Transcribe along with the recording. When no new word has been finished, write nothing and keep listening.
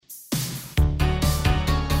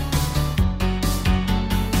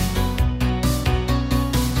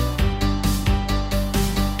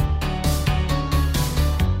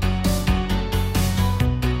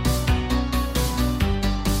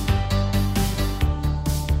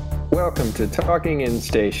Welcome to Talking in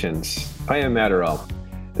Stations. I am Matt Earl.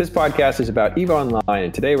 This podcast is about EVE Online,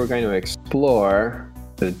 and today we're going to explore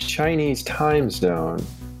the Chinese time zone,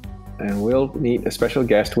 and we'll meet a special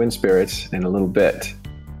guest, Wind Spirits, in a little bit.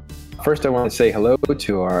 First, I want to say hello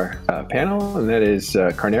to our panel, and that is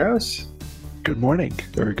Carneros. Good morning,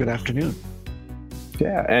 or good afternoon.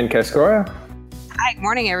 Yeah, and Cascora. Hi, good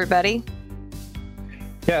morning, everybody.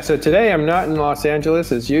 Yeah, so today I'm not in Los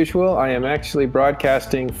Angeles as usual. I am actually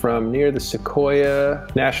broadcasting from near the Sequoia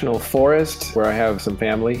National Forest, where I have some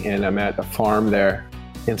family, and I'm at a farm there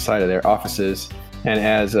inside of their offices. And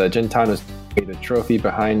as Jintan was, the trophy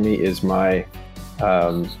behind me is my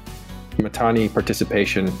Matani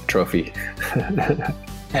participation trophy.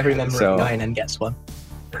 Every member of Guinan gets one.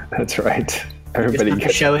 That's right. Everybody you just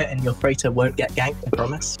have to show it, and your freighter won't get ganked, I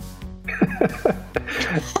promise.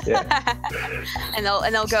 and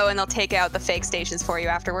they'll go and they'll take out the fake stations for you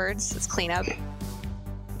afterwards. It's cleanup.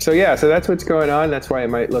 So that's what's going on. That's why it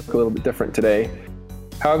might look a little bit different today.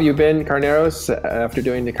 How have you been, Carneros, after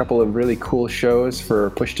doing a couple of really cool shows for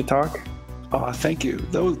Push to Talk? Oh, thank you.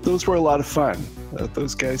 Those were a lot of fun.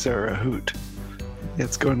 Those guys are a hoot.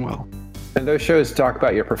 It's going well. And those shows talk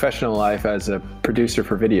about your professional life as a producer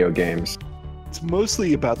for video games. It's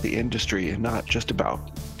mostly about the industry and not just about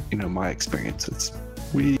my experiences.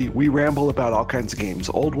 We ramble about all kinds of games,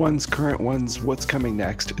 old ones, current ones, what's coming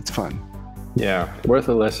next. It's fun. Yeah, worth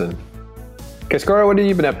a listen. Cascora, what have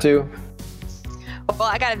you been up to? Well,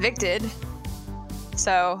 I got evicted,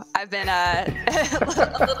 so I've been a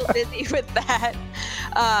little busy with that.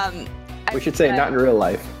 We should say not in real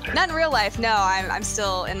life. Not in real life, no. I'm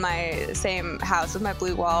still in my same house with my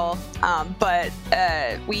blue wall, but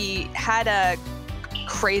we had a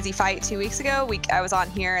crazy fight 2 weeks ago. I was on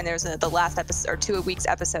here, and there's the last episode or 2 weeks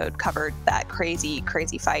episode covered that crazy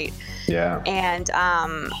fight. Yeah. And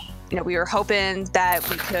we were hoping that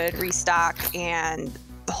we could restock and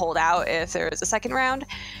hold out if there was a second round,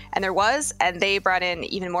 and there was, and they brought in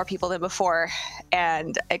even more people than before,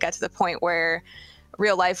 and it got to the point where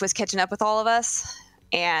real life was catching up with all of us,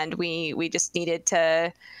 and we just needed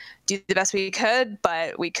to do the best we could,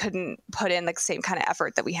 but we couldn't put in the same kind of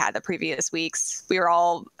effort that we had the previous weeks. We were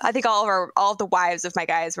I think all of the wives of my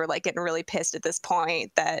guys were like getting really pissed at this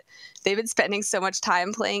point that they've been spending so much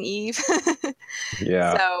time playing EVE.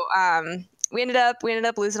 Yeah. So we ended up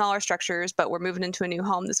losing all our structures, but we're moving into a new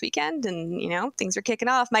home this weekend, and things are kicking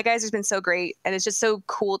off. My guys have been so great, and it's just so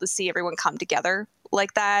cool to see everyone come together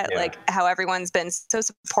like that. Yeah. Like how everyone's been so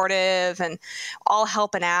supportive and all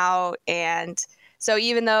helping out. And so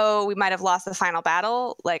even though we might have lost the final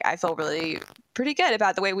battle, like I feel really pretty good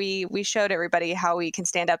about the way we showed everybody how we can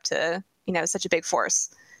stand up to, such a big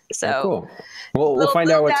force. So cool. Well, we'll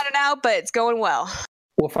find out what's down and out, but it's going well.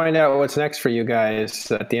 We'll find out what's next for you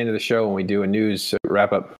guys at the end of the show when we do a news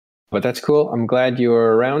wrap up. But that's cool. I'm glad you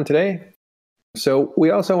were around today. So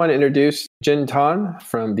we also want to introduce Jintan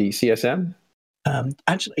from the CSM.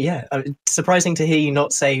 Actually, yeah, surprising to hear you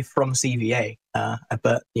not say from CVA,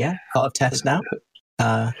 but yeah, part of test now.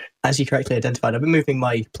 As you correctly identified, I've been moving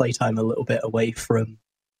my playtime a little bit away from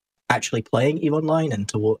actually playing EVE Online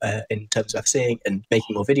and in terms of FCing and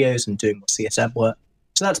making more videos and doing more CSM work.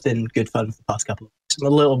 So that's been good fun for the past couple of weeks. I'm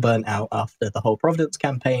a little burnt out after the whole Providence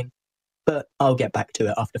campaign, but I'll get back to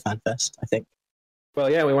it after FanFest, I think. Well,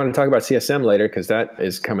 yeah, we want to talk about CSM later because that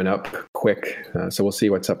is coming up quick. So we'll see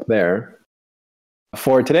what's up there.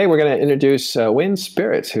 For today, we're going to introduce Wind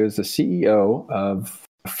Spirits, who is the CEO of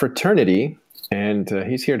Fraternity. And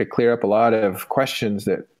he's here to clear up a lot of questions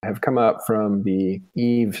that have come up from the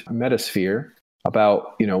EVE metasphere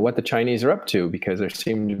about, what the Chinese are up to, because there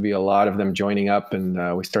seem to be a lot of them joining up,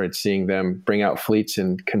 and we started seeing them bring out fleets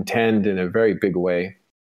and contend in a very big way,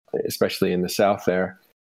 especially in the south there.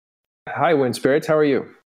 Hi, Wind Spirits. How are you?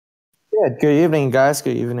 Yeah, good evening, guys.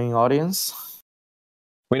 Good evening, audience.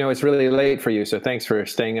 We know it's really late for you, so thanks for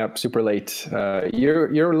staying up super late.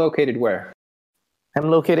 You're located where? I'm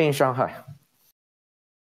located in Shanghai.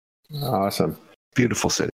 Awesome. Beautiful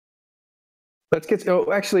city. Let's get. Oh,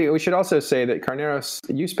 actually, we should also say that Carneros,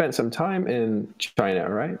 you spent some time in China,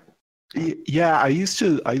 right? Yeah,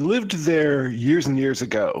 I lived there years and years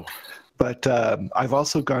ago, but I've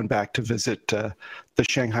also gone back to visit the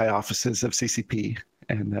Shanghai offices of CCP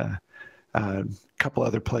and a couple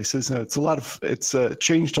other places. It's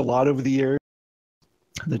changed a lot over the years.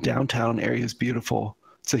 The downtown area is beautiful.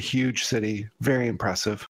 It's a huge city, very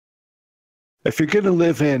impressive. If you're going to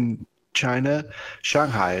live in China,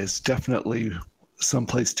 Shanghai is definitely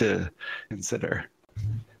someplace to consider.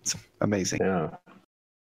 It's amazing. Yeah.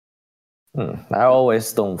 I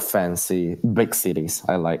always don't fancy big cities.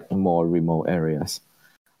 I like more remote areas.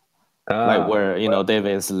 like where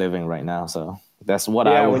David is living right now. So that's what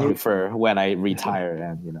I would prefer when I retire,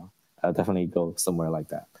 and I'll definitely go somewhere like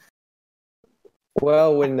that.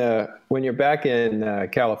 Well, when you're back in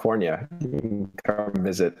California, you can come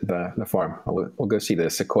visit the farm. We'll go see the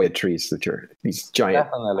sequoia trees that are these giant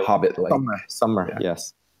hobbit-like. Summer,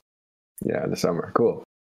 yes. Yeah, in the summer. Cool.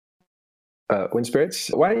 Wind Spirits,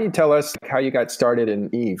 why don't you tell us how you got started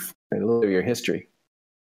in EVE and a little of your history?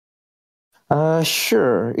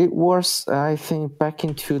 Sure. It was, I think, back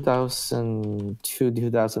in 2002,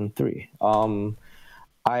 2003.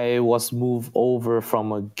 I was moved over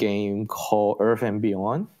from a game called Earth and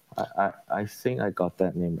Beyond. I think I got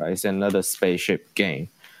that name right. It's another spaceship game.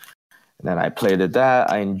 And then I played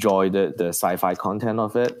that. I enjoyed the sci-fi content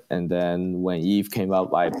of it. And then when EVE came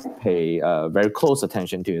out, I paid very close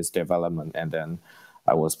attention to its development. And then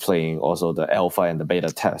I was playing also the alpha and the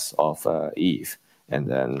beta test of EVE. And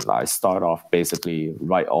then I start off basically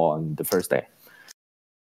right on the first day.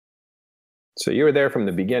 So you were there from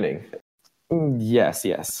the beginning? Yes.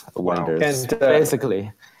 Wow. And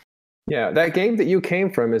basically. Yeah, that game that you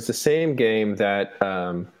came from is the same game that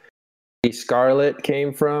Scarlet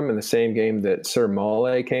came from, and the same game that Sir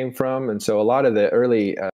Mole came from. And so a lot of the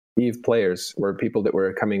early EVE players were people that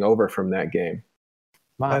were coming over from that game.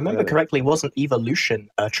 I remember correctly, wasn't Evolution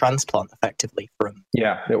a transplant effectively from?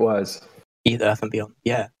 Yeah, it was. Earth and Beyond.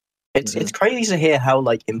 Yeah, it's crazy to hear how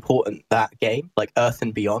important that game, like Earth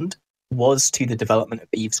and Beyond, was to the development of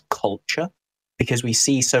EVE's culture, because we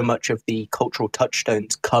see so much of the cultural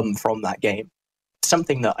touchstones come from that game.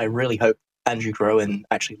 Something that I really hope Andrew Groen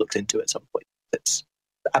actually looks into at some point. It's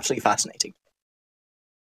absolutely fascinating.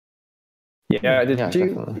 Yeah,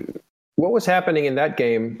 what was happening in that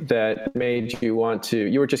game that made you want to?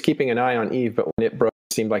 You were just keeping an eye on EVE, but when it broke,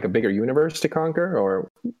 it seemed like a bigger universe to conquer, or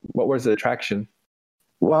what was the attraction?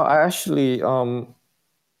 Well, I actually I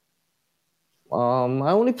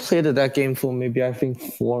only played that game for maybe I think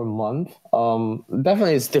 4 months.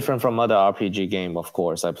 Definitely it's different from other RPG game, of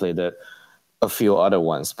course. I played a few other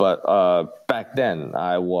ones, but back then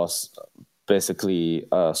I was basically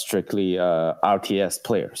strictly RTS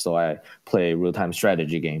player. So I play real-time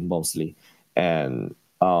strategy game mostly, and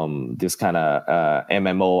this kind of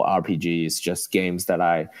MMO RPGs, just games that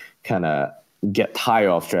I kind of get tired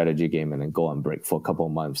of strategy game and then go on break for a couple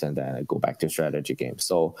of months and then I go back to strategy games.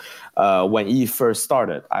 So when EVE first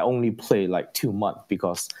started, I only played 2 months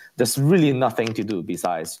because there's really nothing to do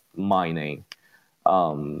besides mining.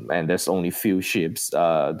 And there's only few ships.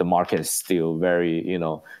 The market is still very, in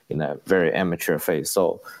a very amateur phase.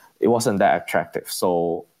 So it wasn't that attractive.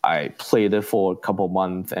 So I played it for a couple of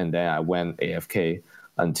months and then I went AFK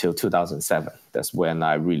until 2007. That's when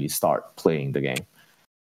I really start playing the game.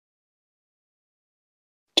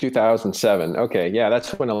 2007. Okay, yeah,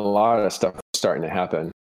 that's when a lot of stuff was starting to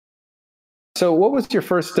happen. So, what was your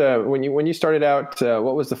first when you started out?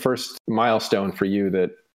 What was the first milestone for you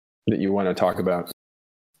that you want to talk about?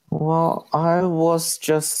 Well, I was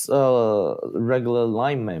just regular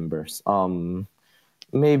line members.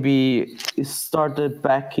 Maybe it started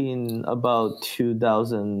back in about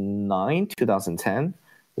 2009, 2010,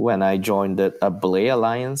 when I joined the Blade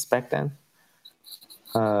Alliance back then.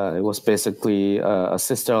 It was basically a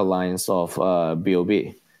sister alliance of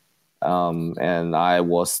BOB. And I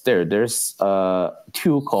was there. There's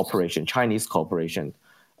two corporations, Chinese corporation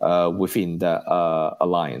within the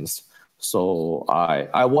alliance. So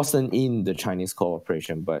I wasn't in the Chinese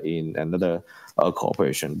corporation, but in another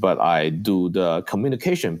corporation. But I do the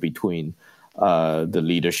communication between the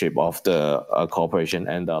leadership of the corporation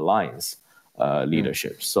and the alliance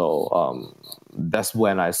leadership. So that's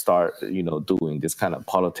when I start, doing this kind of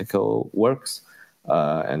political works.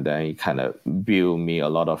 And then it kind of built me a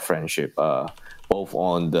lot of friendship, both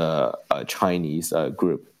on the Chinese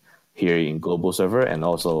group here in Global Server and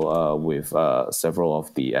also with several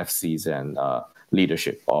of the FCs and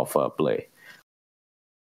leadership of Blade.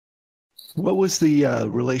 What was the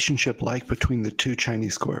relationship like between the two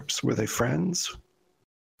Chinese corps? Were they friends?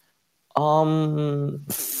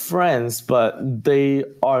 Friends, but they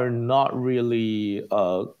are not really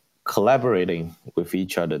collaborating with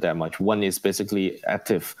each other that much. One is basically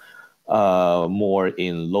active more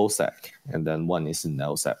in LowSec, and then one is in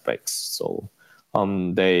LSAC base. So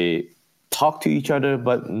they talk to each other,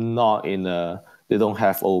 but not they don't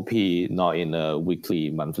have OP, not in a weekly,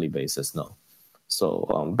 monthly basis, no.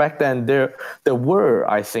 So back then there were,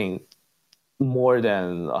 I think, more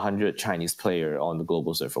than 100 Chinese players on the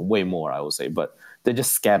global server, way more, I would say, but they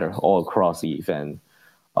just scatter all across EVE. And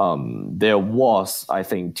there was, I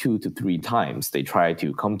think, 2 to 3 times they tried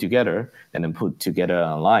to come together and then put together an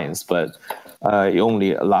alliance, but it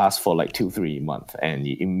only lasts for like 2-3 months, and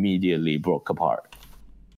it immediately broke apart.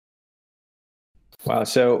 Wow.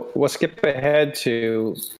 So we'll skip ahead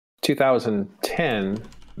to 2010.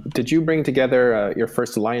 Did you bring together your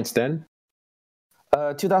first alliance then?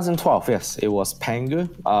 2012, yes, it was Pengu.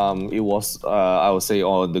 It was, I would say,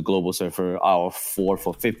 on the global server, our fourth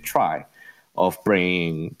or fifth try of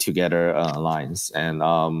bringing together an alliance. And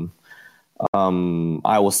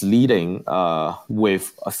I was leading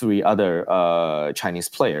with 3 other Chinese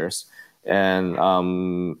players. And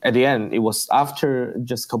at the end, it was after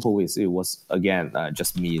just a couple of weeks, it was, again,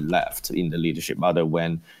 just me left in the leadership, other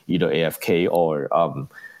when either AFK or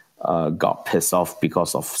got pissed off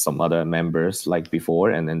because of some other members like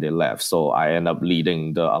before, and then they left. So I ended up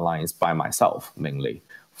leading the alliance by myself, mainly,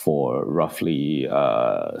 for roughly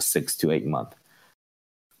 6 to 8 months.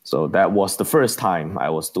 So that was the first time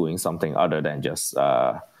I was doing something other than just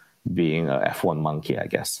being a F1 monkey, I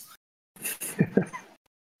guess.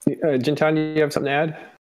 Jintan, do you have something to add?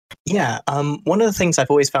 Yeah, one of the things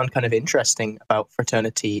I've always found kind of interesting about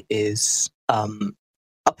Fraternity is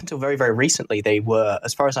up until very, very recently, they were,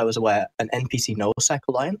 as far as I was aware, an NPC nullsec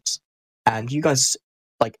alliance. And you guys,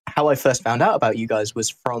 like, how I first found out about you guys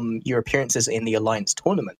was from your appearances in the alliance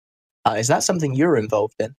tournament. Is that something you're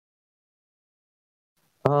involved in?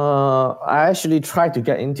 I actually tried to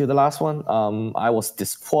get into the last one. I was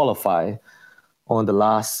disqualified on the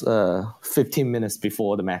last 15 minutes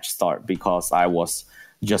before the match start because I was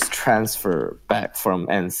just transferred back from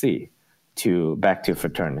NC back to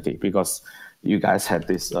Fraternity because you guys had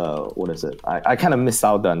this, what is it? I kind of missed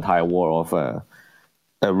out the entire war of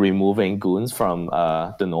removing goons from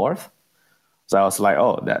the north. So I was like,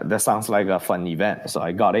 oh, that sounds like a fun event. So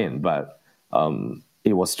I got in, but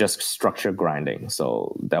it was just structure grinding.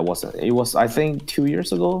 So that wasn't, it was, I think, 2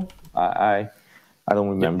 years ago. I don't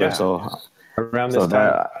remember. Yeah. So around this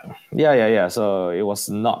time. Yeah. So it was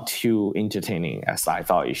not too entertaining as I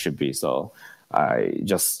thought it should be. So I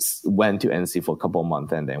just went to NC for a couple of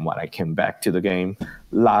months, and then when I came back to the game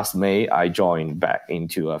last May, I joined back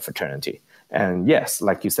into a Fraternity. And yes,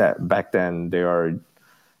 like you said, back then they are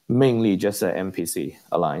mainly just an NPC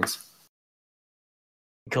alliance.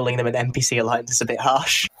 Calling them an NPC alliance is a bit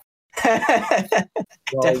harsh. Well,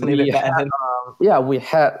 Definitely a bit better than... we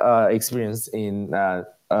had experience in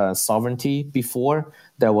Sovereignty before.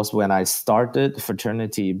 That was when I started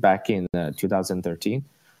Fraternity back in 2013.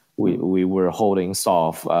 We were holding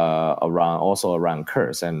SOF around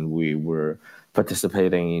Curse, and we were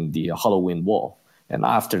participating in the Halloween Wall. And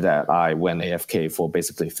after that, I went AFK for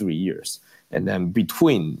basically 3 years. And then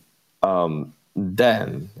between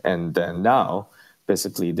then and then now,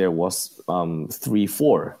 basically there was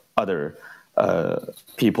 3-4 other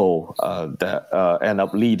people that end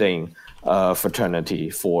up leading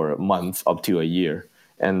Fraternity for a month up to a year.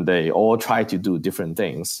 And they all try to do different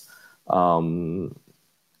things.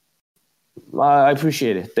 I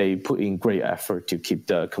appreciate it. They put in great effort to keep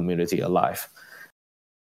the community alive.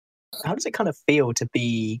 How does it kind of feel to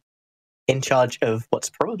be in charge of what's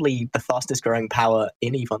probably the fastest growing power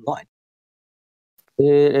in EVE Online?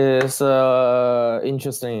 It is an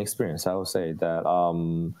interesting experience, I would say, that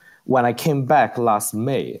when I came back last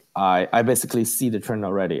May, I basically see the trend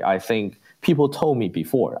already. I think people told me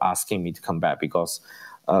before, asking me to come back because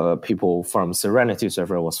people from Serenity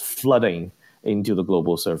server was flooding into the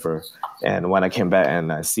global server. And when I came back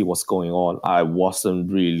and I see what's going on, I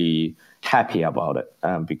wasn't really happy about it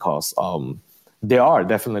because there are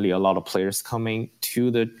definitely a lot of players coming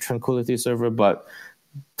to the Tranquility server, but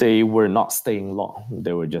they were not staying long.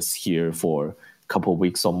 They were just here for a couple of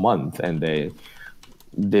weeks or month, and they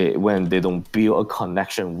when they don't build a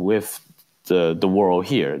connection with the world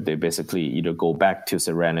here, they basically either go back to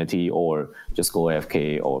Serenity or just go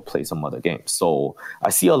AFK or play some other game. So I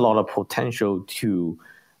see a lot of potential to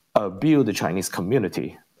build the Chinese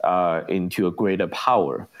community into a greater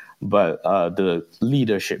power. But the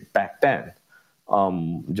leadership back then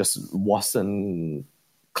just wasn't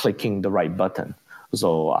clicking the right button.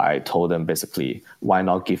 So I told them basically, why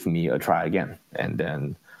not give me a try again? And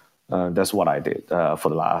then that's what I did for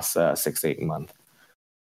the last 6-8 months.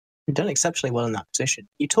 You've done exceptionally well in that position.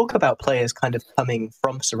 You talk about players kind of coming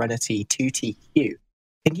from Serenity to TQ.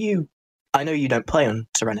 Can you, I know you don't play on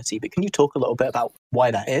Serenity, but can you talk a little bit about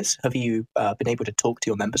why that is? Have you been able to talk to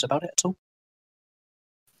your members about it at all?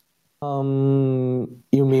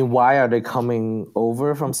 You mean why are they coming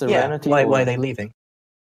over from Serenity? Yeah, why are they leaving?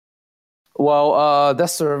 Well, that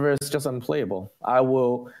server is just unplayable. I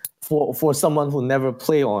will, for someone who never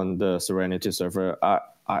play on the Serenity server,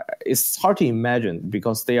 it's hard to imagine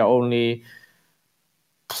because they are only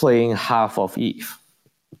playing half of EVE.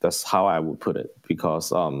 That's how I would put it,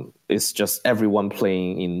 because it's just everyone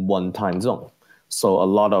playing in one time zone. So a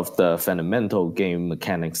lot of the fundamental game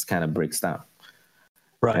mechanics kind of breaks down.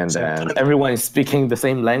 Right. And so then everyone is speaking the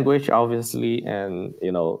same language, obviously, and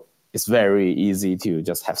it's very easy to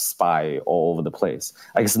just have spy all over the place.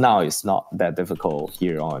 I guess now it's not that difficult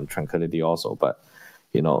here on Tranquility also, but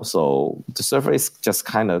so the server is just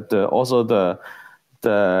kind of the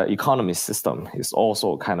economy system is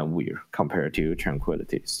also kind of weird compared to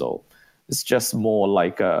Tranquility. So it's just more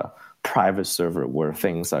like a private server where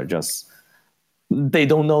things are just, they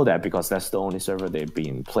don't know that because that's the only server they've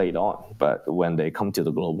been played on. But when they come to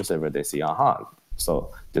the global server, they see,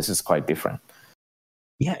 so this is quite different.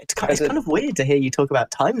 Yeah, it's kind of weird to hear you talk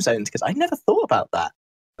about time zones because I never thought about that.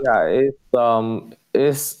 Yeah,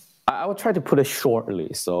 I will try to put it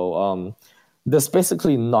shortly. So there's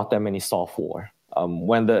basically not that many software.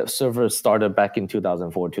 When the server started back in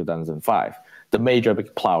 2004, 2005, the major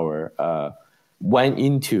big power went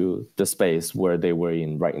into the space where they were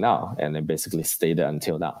in right now, and they basically stayed there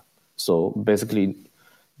until now. So basically,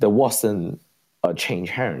 there wasn't a change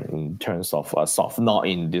hand in terms of soft, not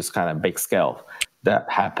in this kind of big scale that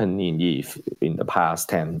happened in EVE in the past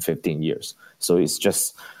 10, 15 years. So it's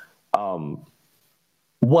just one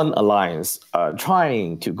alliance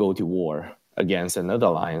trying to go to war against another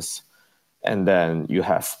alliance, and then you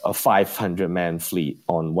have a 500-man fleet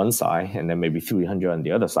on one side, and then maybe 300 on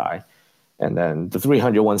the other side. And then the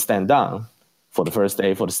 300 ones stand down for the first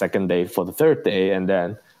day, for the second day, for the third day, and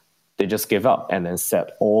then they just give up and then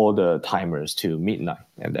set all the timers to midnight,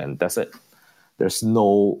 and then that's it. There's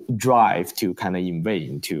no drive to kind of invade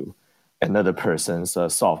into another person's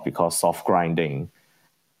soft, because soft grinding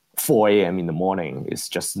 4 a.m. in the morning is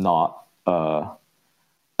just not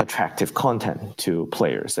attractive content to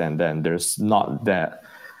players. And then there's not that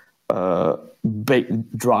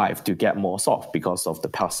big drive to get more soft because of the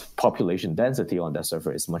population density on that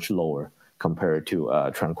server is much lower compared to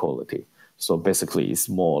Tranquility. So basically, it's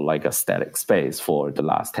more like a static space for the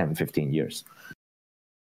last 10, 15 years.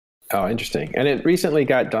 Oh, interesting. And it recently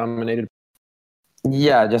got dominated.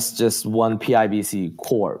 Yeah, just one PIBC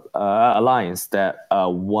Corp alliance that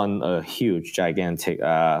won a huge, gigantic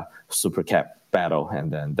Super Cap battle,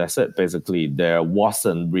 and then that's it. Basically, there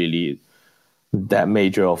wasn't really that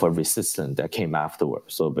major of a resistance that came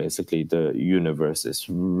afterwards. So basically, the universe is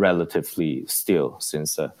relatively still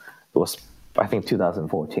since it was, I think,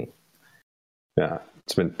 2014. Yeah,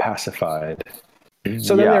 it's been pacified.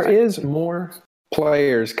 So then there is more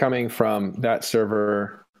players coming from that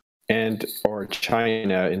server and or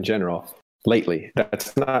China in general lately.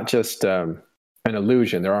 That's not just an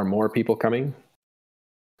illusion. There are more people coming.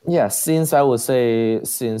 Yeah, since I would say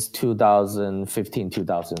since 2015,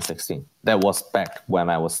 2016. That was back when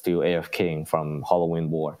I was still AFKing from Halloween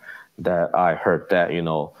War, that I heard that,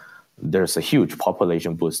 there's a huge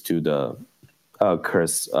population boost to the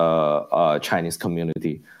Curse Chinese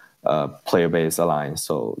community player-based alliance.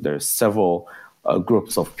 So there's several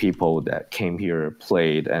groups of people that came here,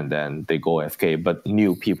 played, and then they go AFK, but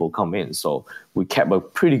new people come in. So we kept a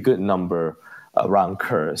pretty good number around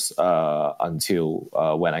Curse until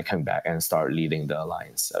when I came back and started leading the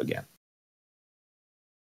alliance again.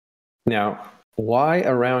 Now, why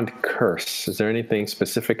around Curse? Is there anything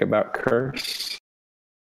specific about Curse?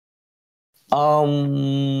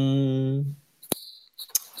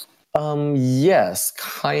 Yes,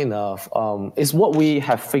 kind of. It's what we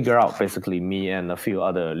have figured out, basically, me and a few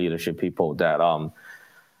other leadership people, that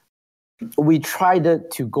we tried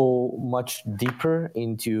to go much deeper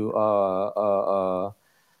into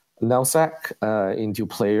NELSEC, into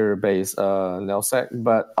player-based NELSEC,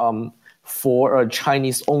 but for a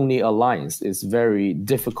Chinese-only alliance, it's very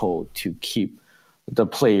difficult to keep the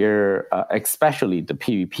player, especially the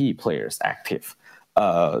PvP players, active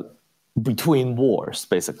between wars,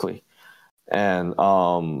 basically. And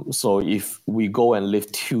so if we go and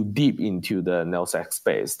live too deep into the NELSEC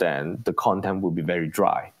space, then the content will be very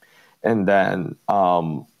dry. And then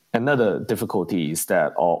another difficulty is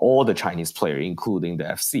that all the Chinese players, including the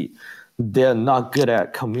FC, they're not good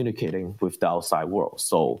at communicating with the outside world.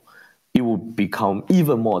 So it would become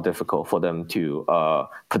even more difficult for them to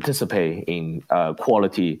participate in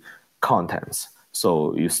quality contents.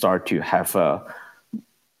 So you start to reach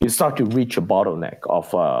a bottleneck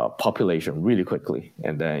of population really quickly,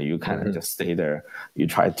 and then you kind of just stay there. You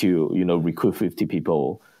try to recruit 50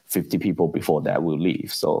 people before that will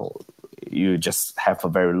leave. So you just have a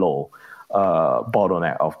very low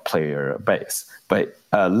bottleneck of player base. But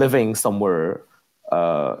living somewhere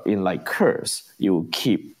in like Curse, you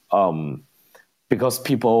keep because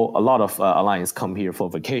a lot of alliance come here for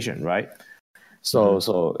vacation, right?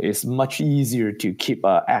 So it's much easier to keep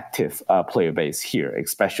an active player base here,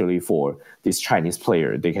 especially for this Chinese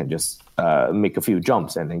player. They can just make a few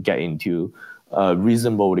jumps and then get into a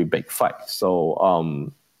reasonably big fight.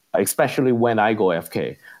 So especially when I go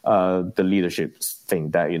AFK, the leadership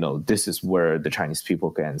think that, this is where the Chinese people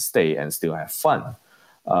can stay and still have fun.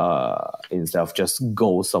 Instead of just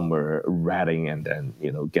go somewhere ratting and then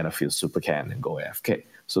get a few super can and go AFK.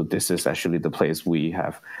 So this is actually the place we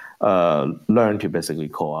have learned to basically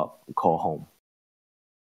call home.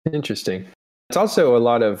 Interesting. It's also a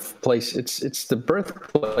lot of place. It's the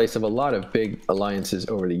birthplace of a lot of big alliances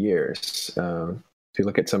over the years. If you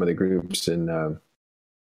look at some of the groups in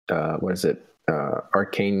what is it?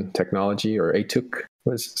 Arcane Technology, or ATUC,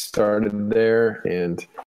 was started there, and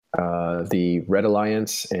the Red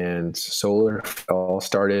Alliance and Solar all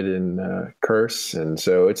started in Curse, and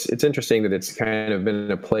so it's interesting that it's kind of been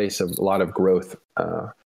a place of a lot of growth.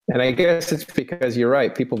 And I guess it's because you're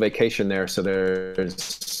right, people vacation there, so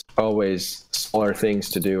there's always smaller things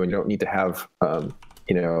to do, and you don't need to have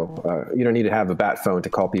you don't need to have a bat phone to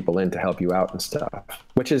call people in to help you out and stuff.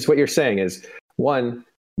 Which is what you're saying is, one,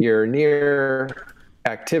 you're near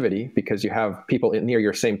activity because you have people near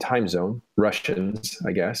your same time zone, Russians,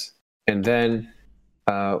 I guess. And then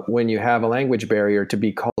when you have a language barrier to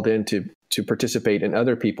be called in to participate in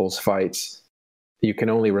other people's fights, you can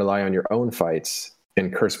only rely on your own fights.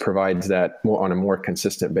 And Curse provides that on a more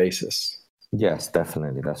consistent basis. Yes,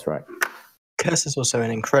 definitely. That's right. Curse is also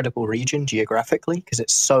an incredible region geographically because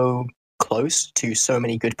it's so close to so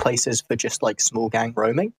many good places for just like small gang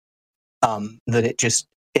roaming, that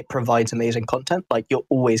it provides amazing content. Like, you're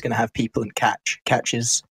always going to have people in Catch. Catch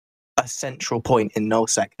is a central point in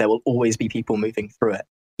nullsec. There will always be people moving through it.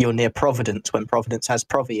 You're near Providence when Providence has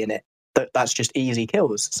Provi in it. That's just easy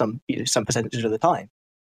kills some percentage of the time.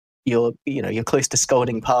 You're close to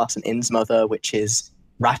Scalding Pass and Innsmother, which is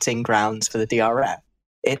ratting grounds for the DRF.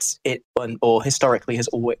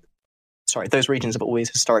 Those regions have always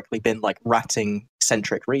historically been like ratting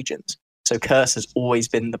centric regions. So Curse has always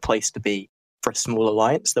been the place to be for a small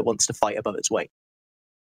alliance that wants to fight above its weight.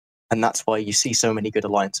 And that's why you see so many good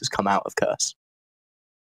alliances come out of Curse.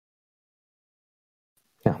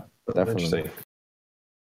 Yeah, definitely. Interesting.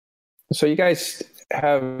 So you guys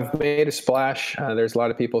have made a splash. There's a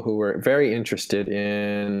lot of people who were very interested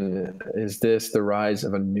in, is this the rise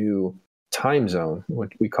of a new time zone?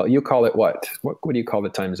 You call it what? What do you call the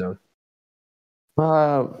time zone?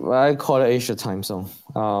 I call it Asia time zone.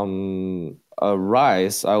 A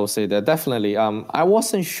rise, I would say that definitely. I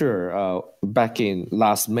wasn't sure back in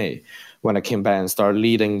last May when I came back and started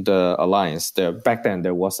leading the alliance. Back then,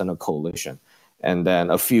 there wasn't a coalition. And then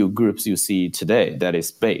a few groups you see today that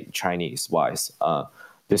is big, Chinese-wise,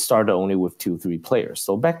 they started only with 2-3 players.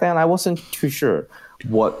 So back then, I wasn't too sure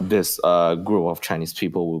what this group of Chinese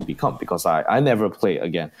people will become because I never played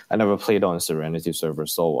again. I never played on Serenity server.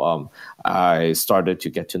 So I started to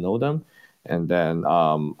get to know them. And then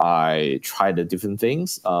I tried the different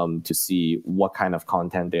things to see what kind of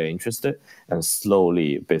content they're interested. And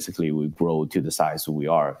slowly, basically, we grow to the size we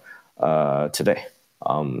are today.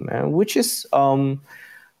 And which is,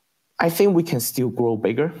 I think we can still grow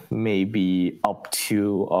bigger, maybe up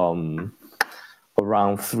to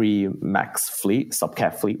around 3 max fleet,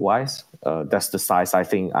 subcat fleet wise. That's the size I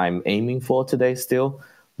think I'm aiming for today still.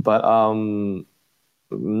 But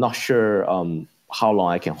not sure how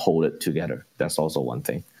long I can hold it together. That's also one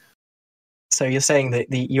thing. So you're saying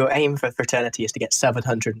that your aim for Fraternity is to get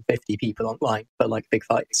 750 people online for like big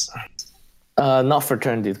fights? Not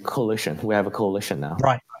Fraternity, coalition. We have a coalition now.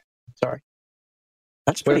 Right. Sorry.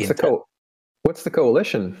 That's pretty intense. What's the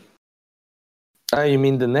coalition? You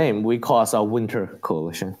mean the name? We call us our Winter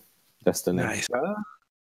Coalition. That's the name. Nice.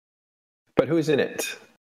 But who's in it?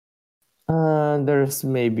 There's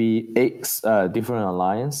maybe 8 different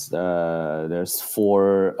alliance. There's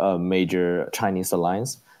 4 major Chinese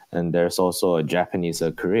alliance, and there's also a Japanese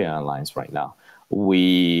Korean alliance right now.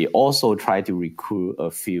 We also try to recruit a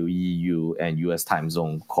few EU and US time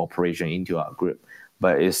zone cooperation into our group,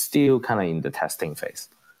 but it's still kind of in the testing phase.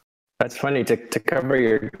 That's funny, to cover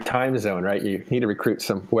your time zone, right? You need to recruit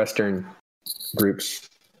some Western groups.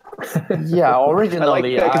 Yeah, originally I like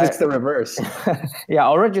that because it's the reverse.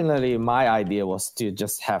 Yeah, originally my idea was to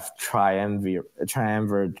just have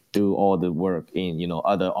Triumvirate do all the work in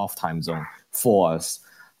other off time zone for us.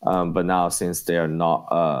 But now since they are not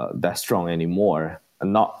that strong anymore,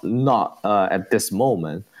 not at this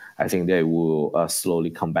moment, I think they will slowly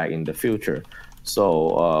come back in the future.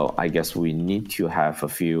 So I guess we need to have a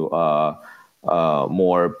few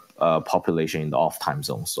more population in the off time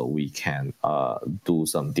zone so we can do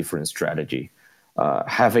some different strategy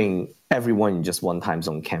having everyone in just one time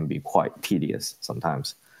zone can be quite tedious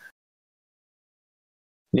sometimes.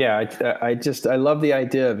 Yeah, I love the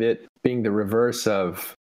idea of it being the reverse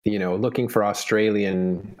of, looking for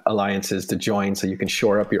Australian alliances to join so you can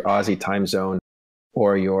shore up your Aussie time zone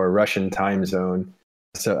or your Russian time zone.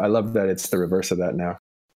 So I love that it's the reverse of that now.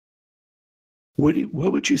 What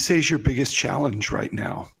would you say is your biggest challenge right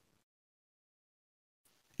now?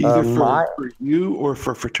 Either for you or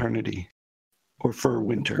for fraternity or for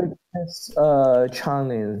Winter?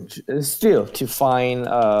 Challenge is still to find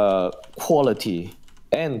quality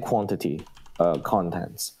and quantity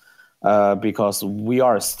contents. Because we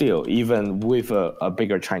are still, even with a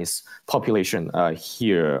bigger Chinese population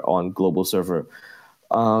here on global server,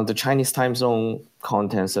 the Chinese time zone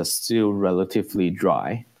contents are still relatively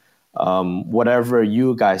dry. Whatever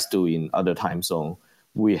you guys do in other time zone,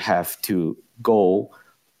 we have to go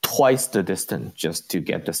twice the distance just to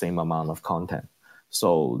get the same amount of content.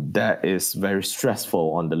 So that is very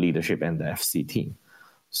stressful on the leadership and the FC team.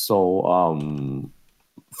 So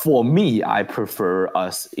for me, I prefer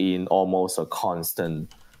us in almost a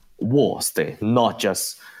constant war state, not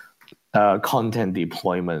just content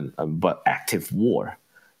deployment, but active war,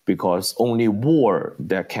 because only war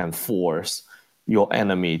that can force your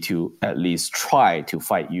enemy to at least try to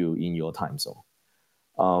fight you in your time zone.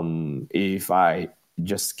 If I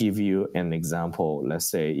just give you an example, let's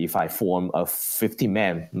say if I form a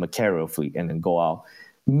 50-man Macario fleet and then go out,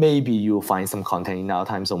 maybe you'll find some content in our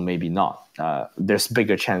time zone, maybe not. There's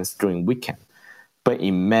bigger chance during weekend. But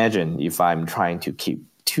imagine if I'm trying to keep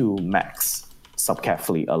 2 max subcat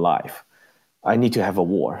fleet alive. I need to have a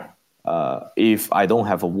war. If I don't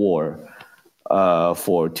have a war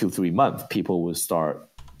for 2-3 months, people will start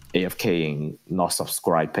AFKing, not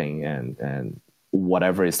subscribing, and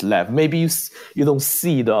whatever is left. Maybe you don't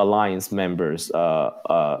see the alliance members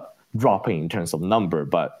dropping in terms of number,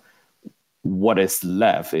 but what is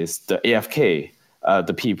left is the AFK,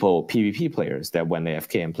 the people, PvP players that went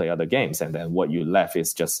AFK and play other games. And then what you left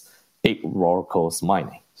is just 8 oracles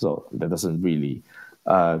mining. So that doesn't really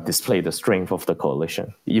display the strength of the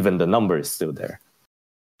coalition. Even the number is still there.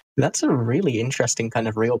 That's a really interesting kind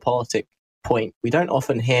of realpolitik point. We don't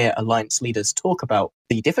often hear alliance leaders talk about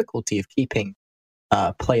the difficulty of keeping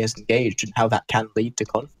players engaged and how that can lead to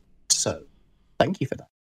conflict. So thank you for that.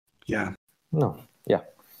 Yeah. No, yeah.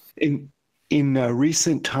 In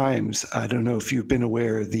recent times, I don't know if you've been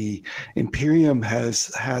aware, the Imperium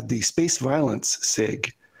has had the Space Violence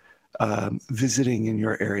SIG visiting in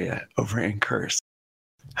your area over in Curse.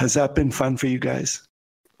 Has that been fun for you guys?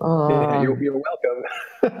 You're welcome.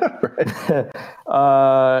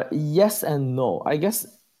 Yes and no. I guess.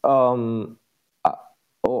 How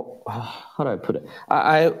do I put it?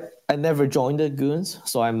 I never joined the Goons,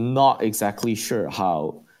 so I'm not exactly sure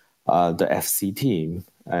how the FC team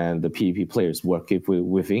and the PvP players work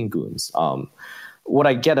within Goons. What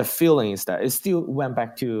I get a feeling is that it still went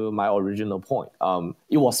back to my original point.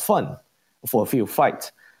 It was fun for a few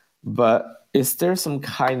fights, but is there some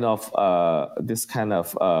kind of this kind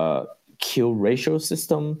of kill ratio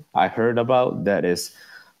system I heard about that is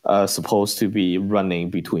supposed to be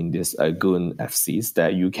running between these Goon FCs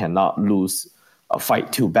that you cannot lose a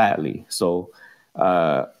fight too badly? So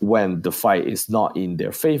when the fight is not in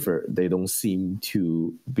their favor, they don't seem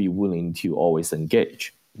to be willing to always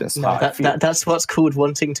engage. That's how I feel. That's what's called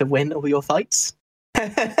wanting to win all your fights.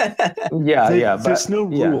 There's no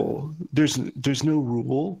rule. There's no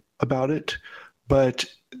rule about it, but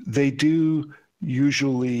they do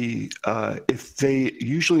usually, if they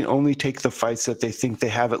usually only take the fights that they think they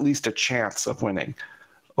have at least a chance of winning,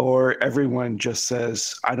 or everyone just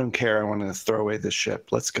says, "I don't care. I want to throw away this ship.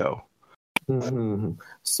 Let's go." Mm-hmm.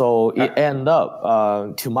 So it ended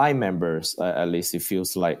up, to my members, at least it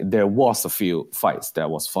feels like there was a few fights that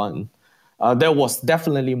was fun. There was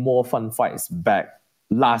definitely more fun fights back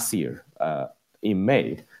last year in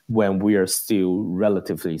May when we are still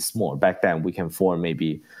relatively small. Back then, we can form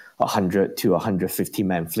maybe 100 to 150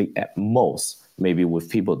 man fleet at most, maybe with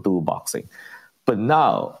people dual boxing. But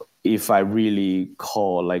now, if I really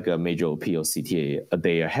call like a major OP or CTA a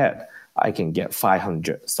day ahead, I can get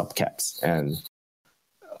 500 subcaps. And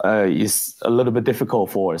it's a little bit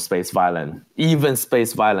difficult for Space Violent. Even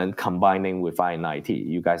Space Violent combining with I-90,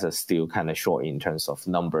 you guys are still kind of short in terms of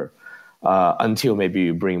number until maybe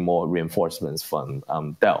you bring more reinforcements from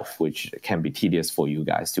Delph, which can be tedious for you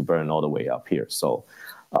guys to burn all the way up here. So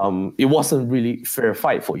it wasn't really fair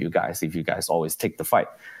fight for you guys if you guys always take the fight.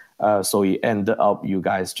 So it ended up you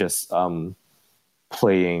guys just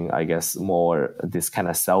playing, I guess, more this kind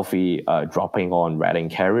of selfie, dropping on Rat and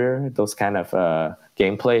Carrier, those kind of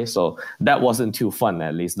gameplay. So that wasn't too fun,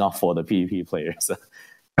 at least not for the PvP players.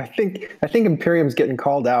 I think Imperium's getting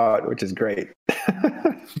called out, which is great.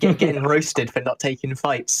 Getting roasted for not taking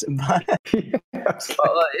fights. I'm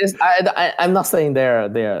not saying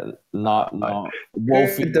they're not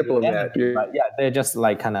wolfy diplomat. but yeah, they're just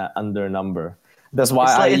like kind of under number. That's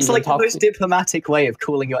why it's like the most diplomatic way of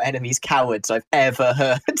calling your enemies cowards I've ever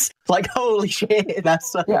heard. Like, holy shit,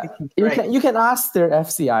 that's so great. You can ask their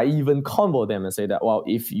FCI, even combo them and say that, well,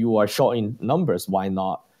 if you are short in numbers, why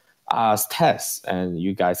not ask tests and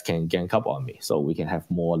you guys can gank up on me so we can have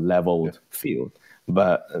more leveled field.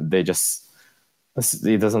 But it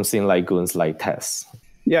doesn't seem like goons like tests.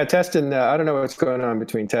 Yeah, Test and I don't know what's going on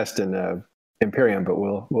between Test and Imperium, but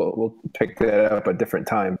we'll pick that up a different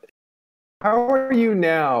time. How are you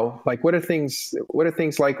now? Like, what are things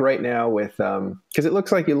like right now with? Because it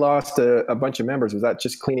looks like you lost a bunch of members. Was that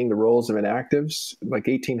just cleaning the roles of inactives, like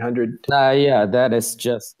 1,800? Yeah, that is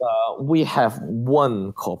just we have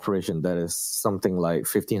one corporation that is something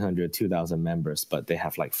like 1,500, 2,000 members, but they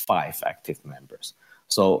have like 5 active members.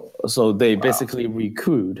 So they basically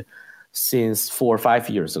recruit since 4 or 5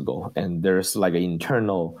 years ago, and there's like an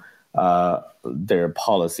internal their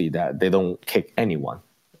policy that they don't kick anyone.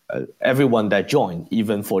 Everyone that joined,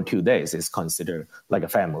 even for 2 days, is considered like a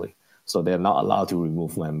family. So they're not allowed to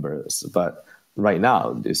remove members. But right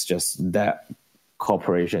now, it's just that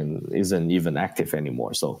corporation isn't even active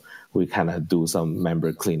anymore. So we kind of do some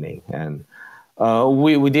member cleaning. And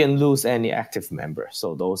we didn't lose any active members.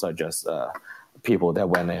 So those are just people that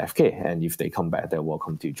went AFK. And if they come back, they're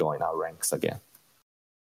welcome to join our ranks again.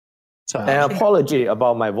 So an apology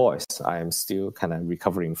about my voice. I am still kind of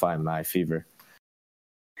recovering from my fever.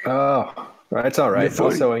 Oh, that's all right.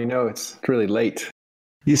 Also, it's really late.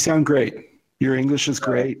 You sound great. Your English is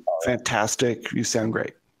great. Fantastic. You sound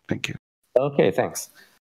great. Thank you. Okay, thanks.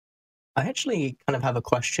 I actually kind of have a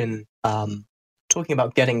question talking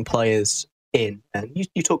about getting players in. And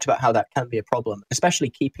you talked about how that can be a problem, especially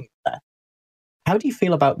keeping it there. How do you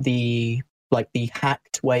feel about the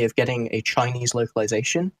hacked way of getting a Chinese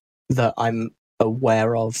localization that I'm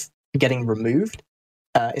aware of getting removed?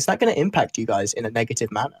 Is that going to impact you guys in a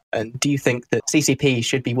negative manner? And do you think that CCP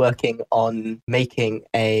should be working on making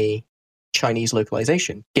a Chinese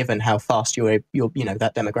localization, given how fast your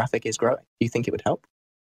that demographic is growing? Do you think it would help?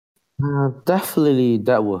 Definitely,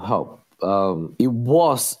 that will help.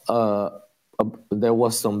 There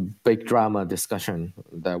was some big drama discussion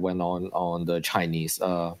that went on the Chinese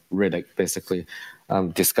Reddit, basically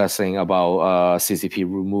discussing about CCP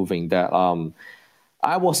removing that.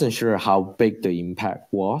 I wasn't sure how big the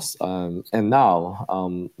impact was, and now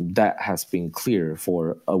that has been clear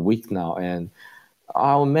for a week now, and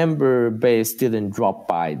our member base didn't drop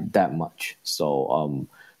by that much. So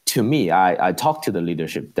to me, I talked to the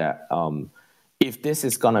leadership that if this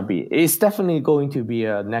is gonna be, it's definitely going to be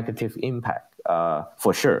a negative impact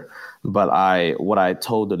for sure. But what I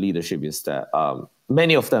told the leadership is that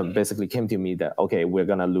many of them basically came to me that, okay, we're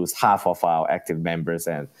gonna lose half of our active members,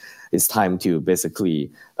 and it's time to basically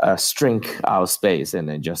shrink our space and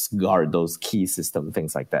then just guard those key system,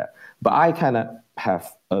 things like that. But I kind of have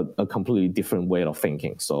a completely different way of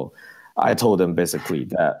thinking. So I told them basically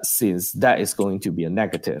that since that is going to be a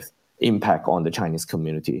negative impact on the Chinese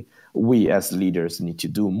community, we as leaders need to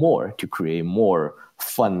do more to create more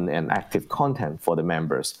fun and active content for the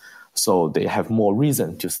members, so they have more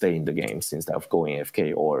reason to stay in the games instead of going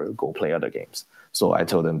AFK or go play other games. So I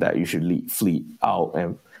told them that you should lead fleet out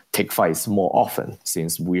and take fights more often,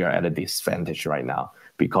 since we are at a disadvantage right now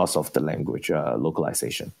because of the language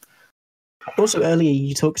localization. Also, earlier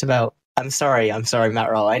you talked about, I'm sorry,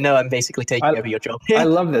 Matt Roll. I know I'm basically taking over your job here. I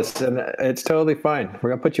love this, and it's totally fine. We're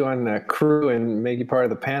going to put you on the crew and make you part of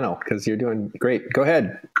the panel because you're doing great. Go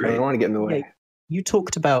ahead. Great. I don't want to get in the way. Yeah, you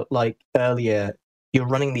talked about, earlier, you're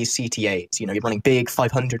running these CTAs, you're running big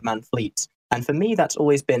 500-man fleets. And for me, that's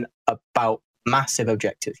always been about massive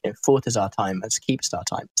objectives, Fortizar time as Keepstar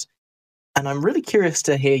times. And I'm really curious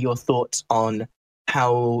to hear your thoughts on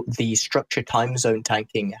how the structured time zone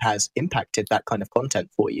tanking has impacted that kind of content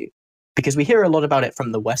for you. Because we hear a lot about it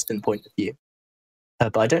from the Western point of view,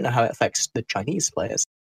 but I don't know how it affects the Chinese players.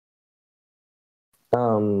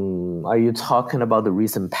 Are you talking about the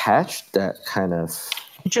recent patch that kind of...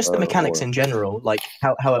 Just the mechanics in general, like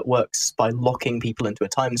how it works by locking people into a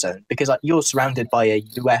time zone. Because you're surrounded by a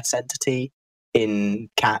US entity in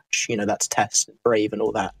Catch, that's Test and Brave and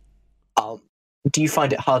all that. Do you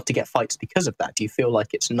find it hard to get fights because of that? Do you feel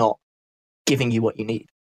like it's not giving you what you need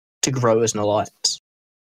to grow as an alliance?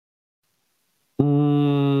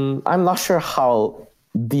 I'm not sure how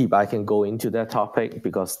deep I can go into that topic,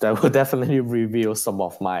 because that will definitely reveal some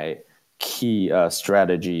of my key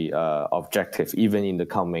strategy objective even in the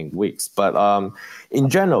coming weeks. But in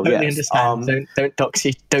general, Totally yes. understand. Don't dox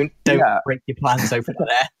you. Don't break your plans open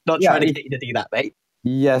there. Not trying to get you to do that, mate.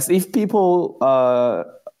 Yes, if people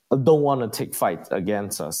don't want to take fight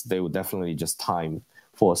against us, they would definitely just time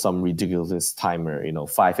for some ridiculous timer,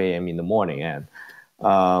 5 a.m. in the morning, and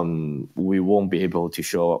we won't be able to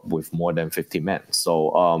show up with more than 50 men.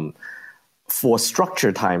 So for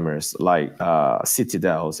structured timers like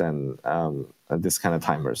Citadels and this kind of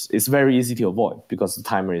timers, it's very easy to avoid because the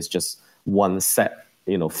timer is just one set,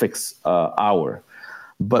 fixed hour.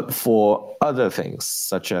 But for other things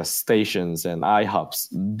such as stations and iHubs,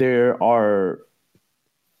 there are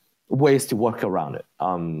ways to work around it.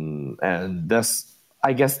 And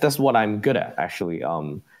I guess that's what I'm good at, actually.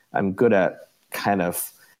 I'm good at kind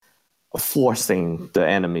of forcing the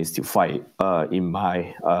enemies to fight on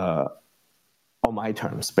my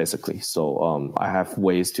terms, basically. So I have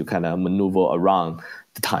ways to kind of maneuver around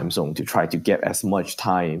the time zone to try to get as much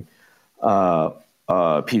time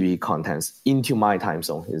PvE contents into my time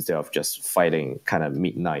zone instead of just fighting kind of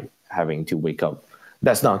midnight, having to wake up.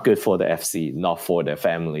 That's not good for the FC, not for their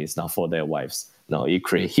families, not for their wives. No, you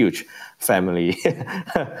create huge family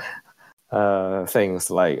things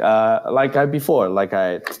like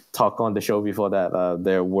I talked on the show before that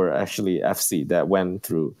there were actually FC that went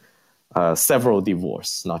through several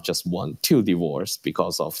divorces, not just one, 2 divorces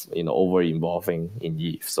because of over involving in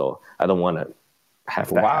Eve. So I don't want to have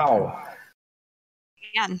that. Wow.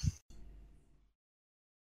 happen. Man.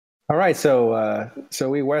 All right, so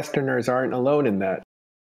we Westerners aren't alone in that.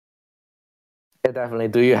 Yeah, definitely.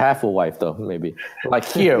 Do you have a wife though? Maybe like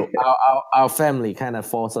here, our family kind of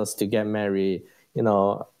forced us to get married,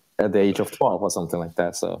 at the age of 12 or something like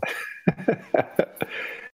that. So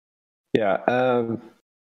yeah.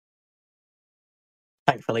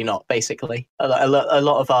 Thankfully not, basically. A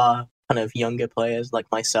lot of our kind of younger players, like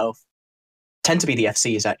myself, tend to be the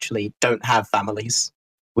FCs, actually, don't have families.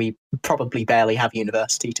 We probably barely have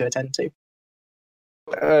university to attend to.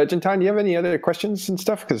 Jintan, do you have any other questions and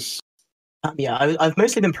stuff? Because I've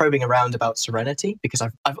mostly been probing around about Serenity because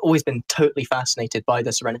I've always been totally fascinated by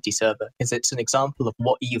the Serenity server because it's an example of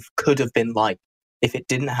what Eve could have been like if it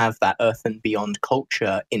didn't have that Earth and Beyond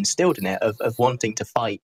culture instilled in it of wanting to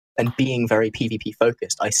fight and being very PvP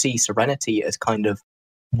focused. I see Serenity as kind of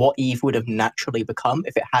what Eve would have naturally become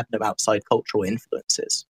if it had no outside cultural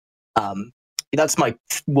influences. That's my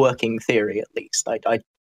working theory, at least. I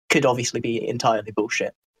could obviously be entirely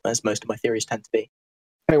bullshit, as most of my theories tend to be.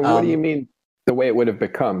 Hey, what do you mean the way it would have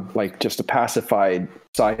become? Like just a pacified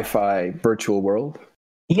sci-fi virtual world?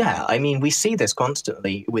 Yeah, I mean, we see this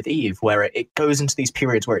constantly with Eve, where it goes into these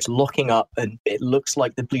periods where it's locking up and it looks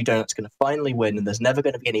like the Blue Donut's going to finally win and there's never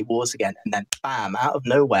going to be any wars again. And then, bam, out of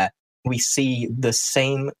nowhere, we see the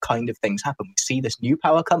same kind of things happen. We see this new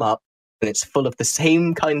power come up and it's full of the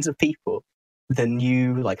same kinds of people, the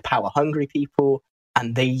new, like, power-hungry people,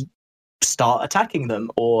 and they start attacking them,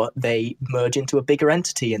 or they merge into a bigger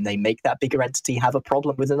entity and they make that bigger entity have a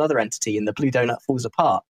problem with another entity and the Blue Donut falls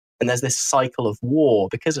apart. And there's this cycle of war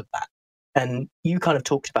because of that. And you kind of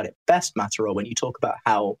talked about it best, Mataro, when you talk about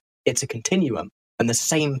how it's a continuum and the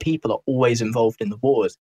same people are always involved in the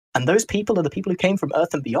wars. And those people are the people who came from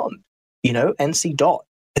Earth and Beyond. NC Dot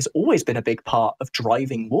has always been a big part of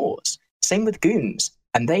driving wars. Same with Goons.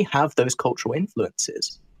 And they have those cultural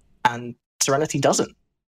influences. And Serenity doesn't.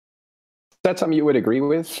 Is that something you would agree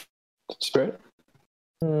with, Spirit?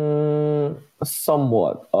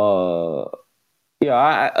 Somewhat.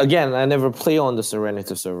 I never play on the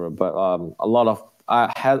Serenity server, but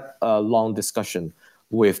I had a long discussion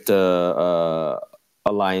with the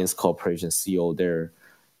Alliance Corporation CEO there,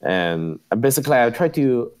 and basically at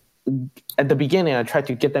the beginning I tried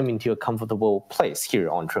to get them into a comfortable place here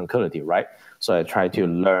on Tranquility, right? So I tried to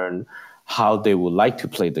learn how they would like to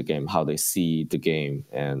play the game, how they see the game,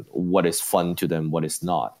 and what is fun to them, what is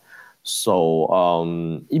not.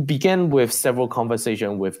 So it began with several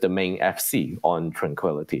conversations with the main FC on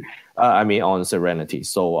Tranquility. On Serenity.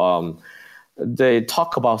 So they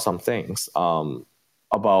talk about some things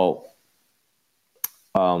about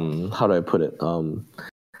how do I put it?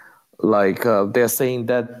 They're saying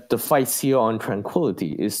that the fights here on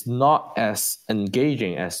Tranquility is not as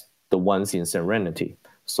engaging as the ones in Serenity.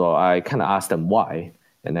 So I kind of asked them why,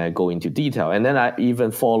 and I go into detail, and then I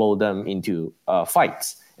even follow them into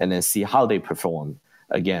fights. And then see how they perform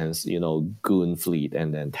against, Goon Fleet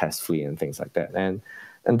and then Test Fleet and things like that. And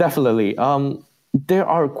definitely, there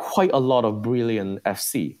are quite a lot of brilliant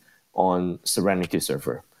FC on Serenity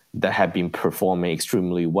server that have been performing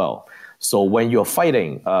extremely well. So when you're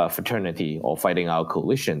fighting Fraternity or fighting our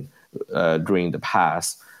coalition during the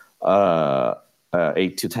past,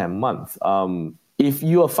 8 to 10 months. If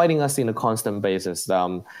you are fighting us in a constant basis,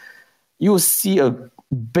 you will see a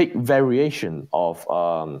big variation of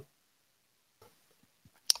how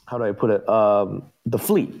do I put it? The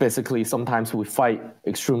fleet. Basically, sometimes we fight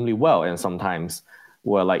extremely well, and sometimes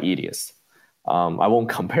we're like idiots. I won't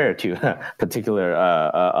compare to particular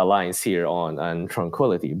alliance here on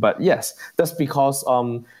Tranquility, but yes, that's because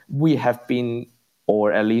we have been,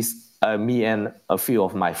 or at least me and a few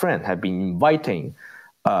of my friends have been inviting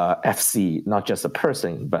FC, not just a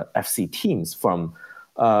person, but FC teams from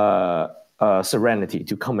Serenity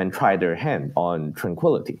to come and try their hand on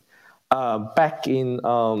Tranquility. Back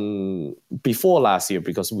in before last year,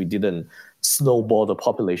 because we didn't snowball the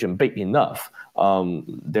population big enough,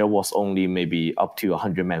 there was only maybe up to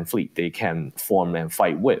 100-man fleet they can form and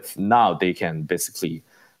fight with. Now they can basically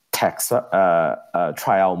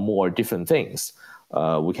try out more different things.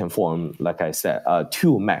 We can form, like I said,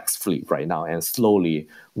 2 max fleet right now, and slowly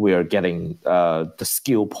we are getting the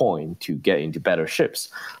skill point to get into better ships.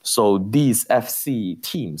 So these FC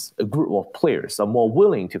teams, a group of players, are more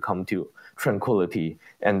willing to come to Tranquility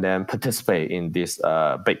and then participate in these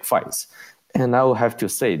big fights. And I will have to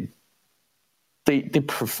say, they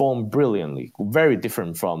perform brilliantly, very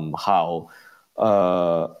different from how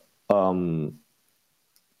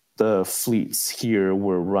the fleets here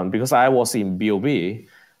were run. Because I was in BOB,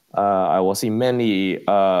 I was in many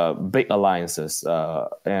big alliances,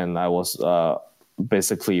 and I was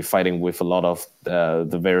basically fighting with a lot of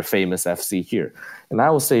the very famous FC here. And I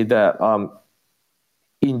would say that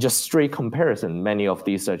in just straight comparison, many of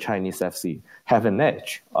these Chinese FC have an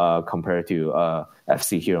edge compared to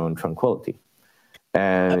FC here on Tranquility.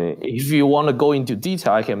 And if you want to go into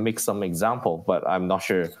detail, I can make some example, but I'm not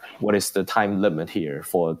sure what is the time limit here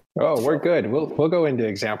for. Oh, we're good. We'll go into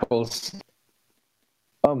examples.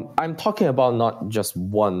 I'm talking about not just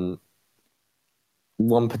one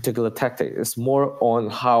particular tactic. It's more on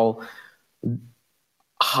how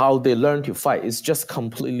they learn to fight. It's just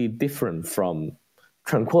completely different from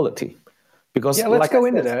Tranquility. Because yeah, let's go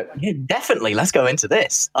into that. Yeah, definitely. Let's go into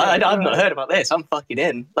this. I've not heard about this. I'm fucking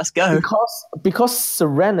in. Let's go. Because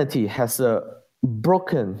Serenity has a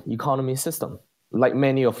broken economy system, like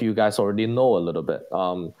many of you guys already know a little bit.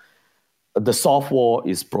 The software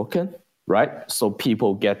is broken, right? So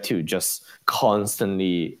people get to just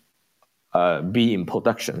constantly be in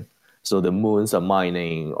production. So the moons are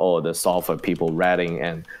mining, or the software people ratting,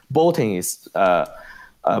 and boating is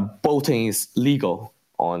legal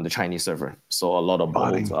on the Chinese server. So a lot of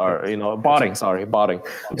boats are, botting.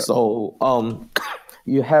 Yep. So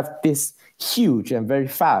you have this huge and very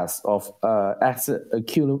fast of asset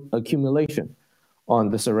accumulation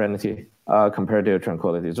on the Serenity compared to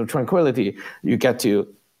Tranquility. So Tranquility, you get to,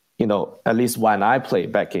 at least when I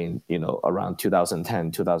played back in, around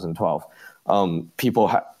 2010, 2012,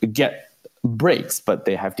 people get breaks, but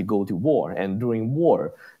they have to go to war. And during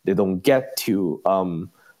war, they don't get to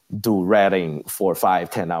do ratting for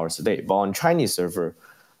 5-10 hours a day. But on Chinese server,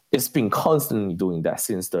 it's been constantly doing that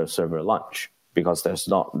since the server launch, because there's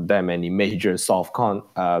not that many major soft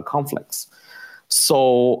conflicts.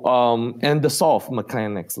 So, and the soft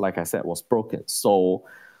mechanics, like I said, was broken. So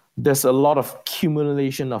there's a lot of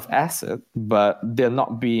accumulation of asset, but they're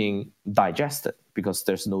not being digested because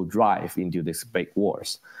there's no drive into these big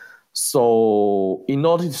wars. So in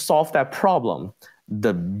order to solve that problem,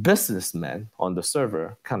 the businessmen on the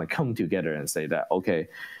server kind of come together and say that, okay,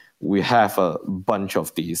 we have a bunch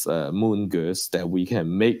of these moon goods that we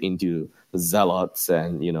can make into zealots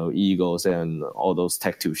and, eagles and all those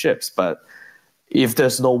Tech 2 ships. But if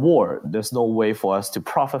there's no war, there's no way for us to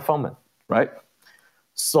profit from it, right?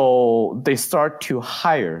 So they start to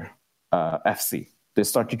hire FC. They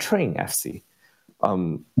start to train FC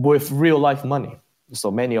with real life money.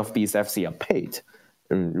 So many of these FC are paid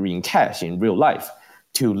in cash in real life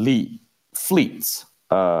to lead fleets.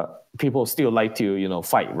 People still like to,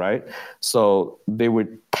 fight, right? So they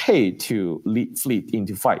would pay to lead fleet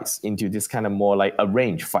into fights, into this kind of more like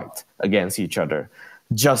arranged fight against each other,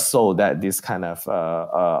 just so that this kind of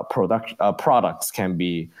products can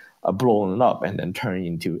be blown up and then turn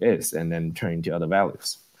into is, and then turn into other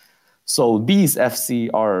values. So these FC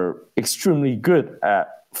are extremely good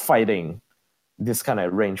at fighting this kind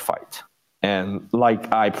of range fight. And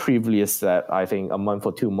like I previously said, I think a month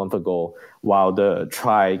or 2 months ago, while the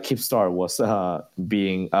try Keepstar was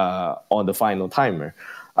being on the final timer,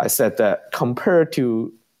 I said that compared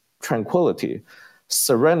to Tranquility,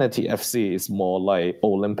 Serenity FC is more like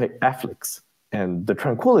Olympic athletes, and the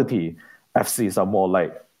Tranquility FCs are more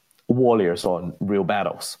like warriors on real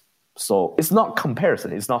battles. So it's not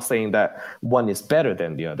comparison. It's not saying that one is better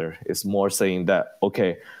than the other. It's more saying that,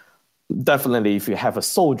 okay, definitely, if you have a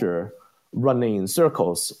soldier running in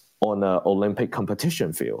circles on an Olympic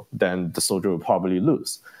competition field, then the soldier will probably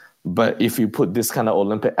lose. But if you put this kind of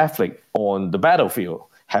Olympic athlete on the battlefield,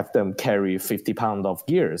 have them carry 50 pounds of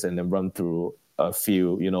gears and then run through a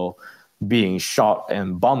field, being shot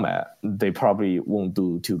and bombed at, they probably won't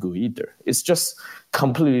do too good either. It's just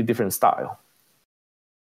completely different style.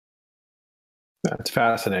 That's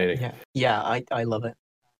fascinating. Yeah, I love it.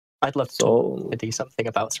 I'd love to do something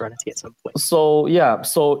about Serenity at some point. So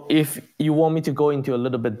if you want me to go into a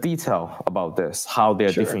little bit detail about this, how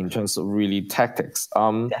they're different in terms of really tactics,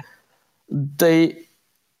 they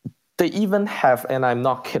even have, and I'm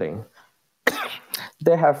not kidding,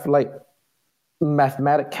 they have like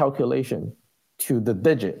mathematic calculation to the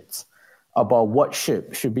digits about what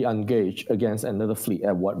ship should be engaged against another fleet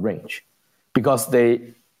at what range, because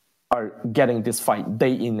they are getting this fight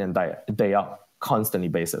day in and day out, constantly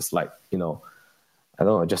basis, like, I don't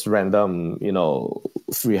know, just random,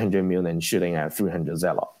 300 million shooting at 300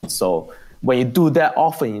 Zelot. So when you do that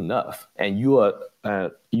often enough, and you are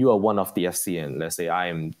one of the FC, and let's say I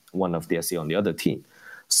am one of the FC on the other team,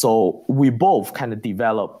 so we both kind of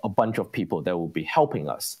develop a bunch of people that will be helping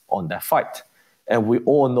us on that fight, and we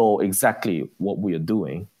all know exactly what we are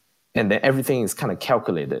doing, and then everything is kind of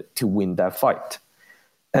calculated to win that fight.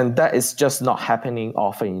 And that is just not happening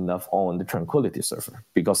often enough on the Tranquility server,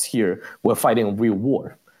 because here we're fighting a real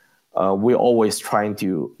war. We're always trying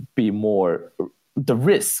to be more, the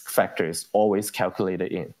risk factor is always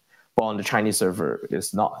calculated in. But on the Chinese server,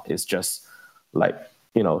 it's not. It's just like,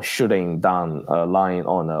 shooting down a line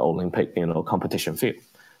on an Olympic, competition field.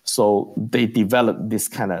 So they develop this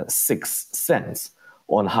kind of sixth sense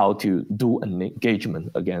on how to do an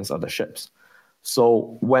engagement against other ships.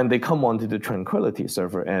 So when they come onto the Tranquility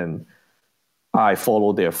server and I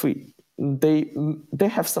follow their fleet, they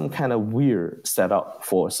have some kind of weird setup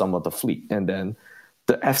for some of the fleet. And then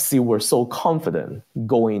the FC were so confident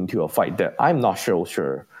going into a fight that I'm not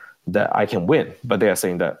sure that I can win. But they are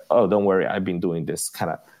saying that, oh, don't worry, I've been doing this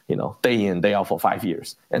kind of, day in, day out for 5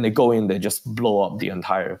 years. And they go in, they just blow up the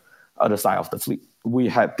entire other side of the fleet. We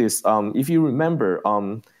had this, if you remember,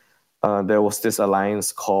 there was this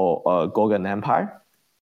alliance called Gorgon Empire.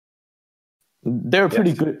 They're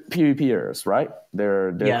pretty good PvPers, right?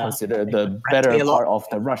 They're considered the better part of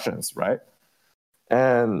the Russians, right?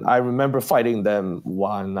 And I remember fighting them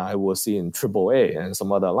when I was in AAA and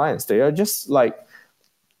some other alliance. They are just like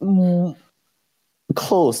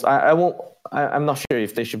close. I'm not sure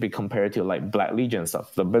if they should be compared to like Black Legion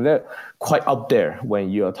stuff, but they're quite up there when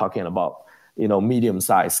you're talking about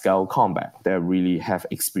medium-sized scale combat that really have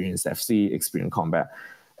experienced combat.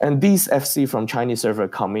 And these FC from Chinese server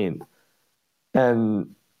come in,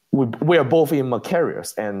 and we are both in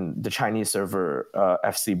Macarius, and the Chinese server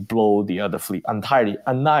FC blow the other fleet entirely,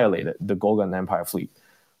 annihilated the Gorgon Empire fleet,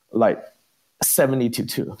 like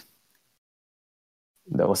 70-2.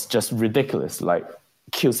 That was just ridiculous, like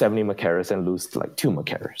kill 70 Macarius and lose like 2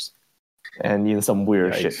 Macarius. And in some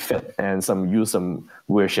weird shit fit, and use some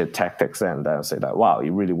weird shit tactics, and say that, wow, it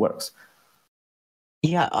really works.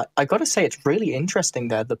 Yeah, I got to say, it's really interesting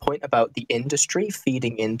there, the point about the industry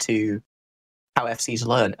feeding into how FCs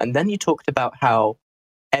learn. And then you talked about how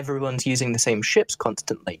everyone's using the same ships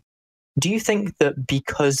constantly. Do you think that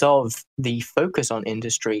because of the focus on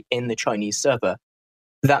industry in the Chinese server,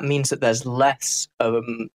 that means that there's less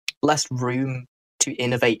room to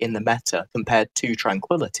innovate in the meta compared to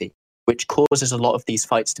Tranquility, which causes a lot of these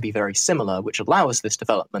fights to be very similar, which allows this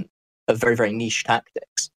development of very, very niche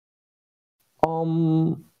tactics?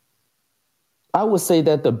 I would say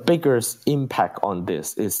that the biggest impact on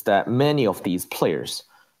this is that many of these players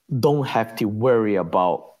don't have to worry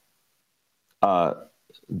about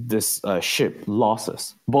this ship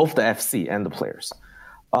losses, both the FC and the players.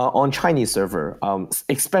 On Chinese server,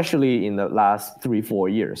 especially in the last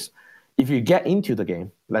 3-4 years, if you get into the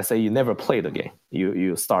game, let's say you never play the game,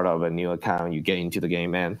 you start up a new account, you get into the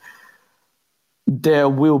game, and there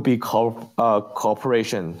will be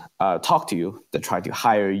corporation talk to you, they try to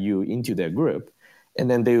hire you into their group, and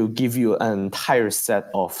then they will give you an entire set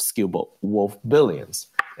of skill book worth billions,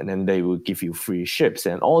 and then they will give you free ships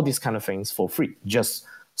and all these kind of things for free, just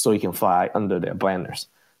so you can fly under their banners.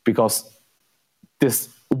 Because this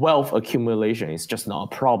wealth accumulation is just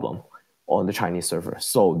not a problem on the Chinese server.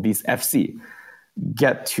 So these FC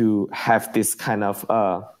get to have this kind of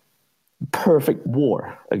perfect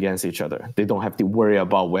war against each other. They don't have to worry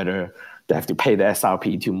about whether they have to pay the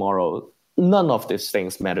SRP tomorrow. None of these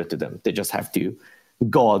things matter to them. They just have to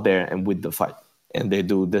go out there and win the fight. And they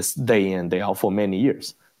do this day in, day out for many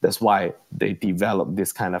years. That's why they develop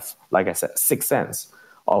this kind of, like I said, sixth sense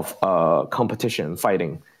of competition,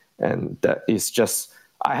 fighting, and that is just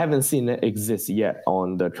I haven't seen it exist yet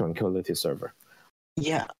on the Tranquility server.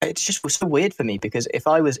 Yeah, it's just so weird for me because if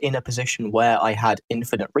I was in a position where I had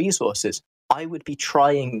infinite resources, I would be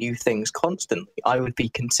trying new things constantly. I would be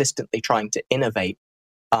consistently trying to innovate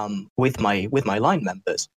with my line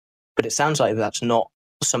members. But it sounds like that's not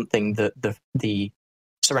something that the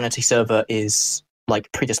Serenity server is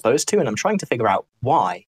like predisposed to, and I'm trying to figure out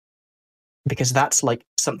why. Because that's like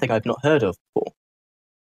something I've not heard of before.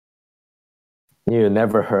 You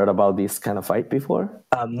never heard about this kind of fight before?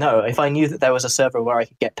 No, if I knew that there was a server where I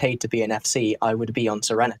could get paid to be an FC, I would be on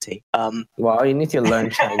Serenity. Well, you need to learn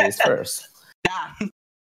Chinese first.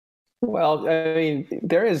 Well, I mean,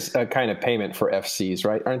 there is a kind of payment for FCs,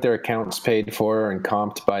 right? Aren't there accounts paid for and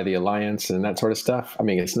comped by the Alliance and that sort of stuff? I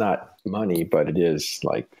mean, it's not money, but it is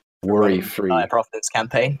like worry-free. My Providence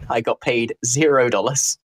campaign, I got paid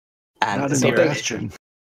 $0. And Not an question.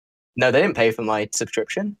 No, they didn't pay for my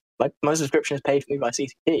subscription. Like my subscription is paid for me by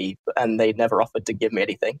CCP, and they never offered to give me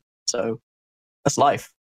anything. So that's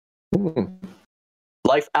life.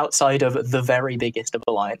 Life outside of the very biggest of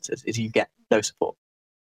alliances is you get no support.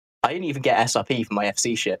 I didn't even get SRP for my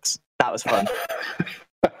FC ships. That was fun.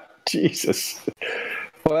 Jesus.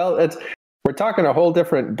 Well, we're talking a whole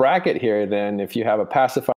different bracket here than if you have a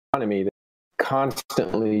passive economy that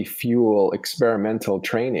constantly fuel experimental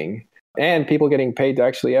training and people getting paid to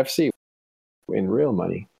actually FC in real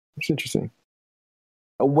money. It's interesting.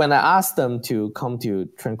 When I asked them to come to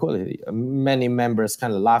Tranquility, many members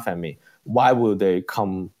kind of laugh at me. Why would they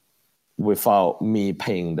come without me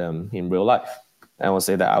paying them in real life? And I will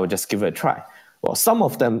say that I would just give it a try. Well,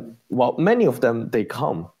 many of them, they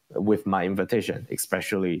come with my invitation,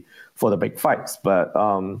 especially for the big fights. But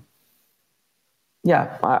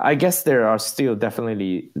I guess there are still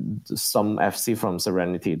definitely some FC from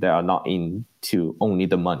Serenity that are not into only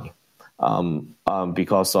the money.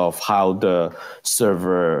 Because of how the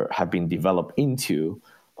server have been developed into,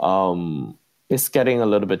 it's getting a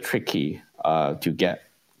little bit tricky to get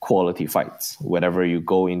quality fights. Whenever you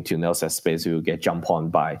go into Nelset space, you get jumped on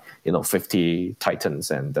by 50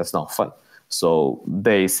 titans, and that's not fun. So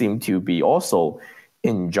they seem to be also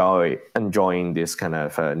enjoying this kind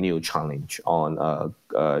of new challenge on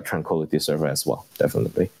Tranquility server as well.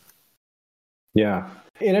 Definitely. Yeah.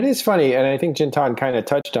 And it is funny, and I think Jintan kind of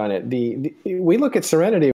touched on it. We look at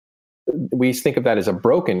Serenity, we think of that as a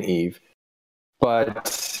broken Eve,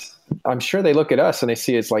 but I'm sure they look at us and they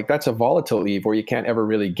see it's like that's a volatile Eve where you can't ever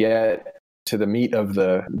really get to the meat of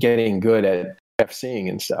the getting good at FCing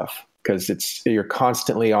and stuff because you're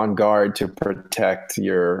constantly on guard to protect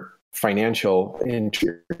your financial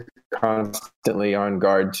interest, constantly on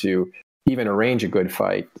guard to even arrange a good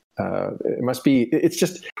fight. It's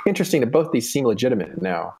just interesting that both these seem legitimate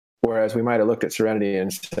now, whereas we might have looked at Serenity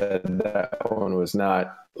and said that one was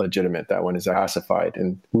not legitimate, that one is ossified,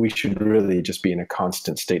 and we should really just be in a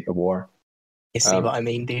constant state of war. You see what I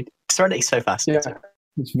mean, dude? Serenity's so fascinating. Yeah,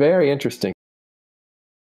 it's very interesting.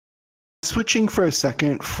 Switching for a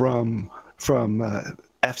second from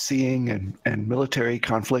FCing and military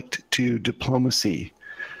conflict to diplomacy,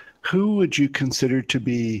 who would you consider to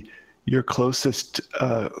be your closest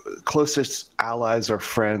allies or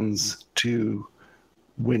friends to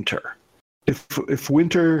Winter? If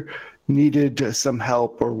Winter needed some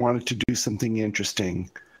help or wanted to do something interesting,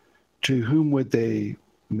 to whom would they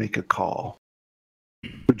make a call?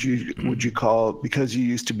 Would you call, because you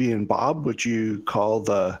used to be in Bob, would you call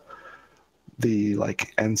the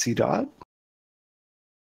like NC dot?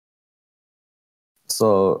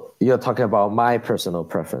 So you're talking about my personal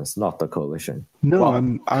preference, not the coalition. No,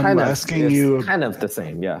 well, I'm asking you. Kind of the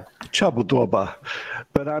same, yeah. Chabudoba,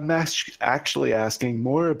 but I'm actually asking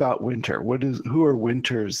more about Winter. Who are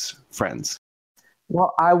Winter's friends?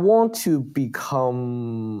 Well, I want to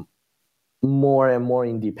become more and more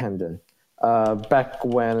independent. Back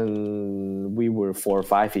when we were 4 or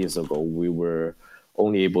 5 years ago, we were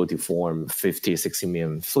only able to form 50, 60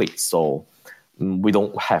 million fleets. So we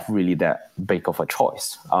don't have really that big of a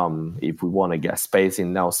choice. If we want to get space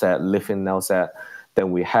in Nelset, live in Nelset,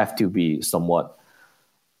 then we have to be somewhat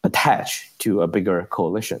attached to a bigger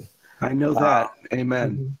coalition. I know that.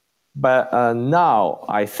 Amen. But now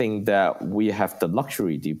I think that we have the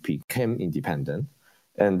luxury to become independent.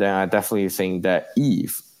 And then I definitely think that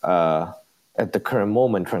if at the current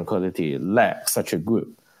moment, Tranquility lacks such a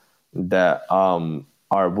group that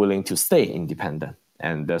are willing to stay independent.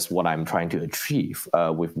 And that's what I'm trying to achieve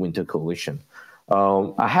with Winter Coalition.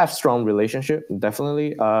 I have strong relationship,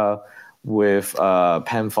 definitely, with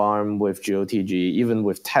Pan Farm, with GOTG, even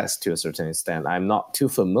with Test to a certain extent. I'm not too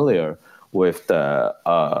familiar with the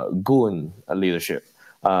Goon leadership.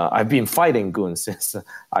 I've been fighting goons since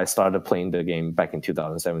I started playing the game back in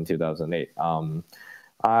 2007, 2008.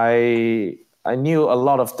 I knew a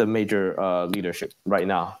lot of the major leadership right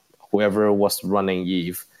now. Whoever was running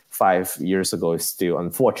EVE 5 years ago is still,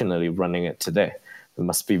 unfortunately, running it today. It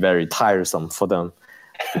must be very tiresome for them.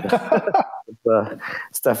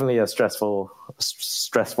 It's definitely a stressful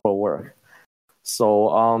work. So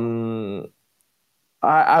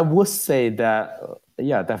I would say that,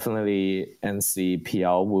 yeah, definitely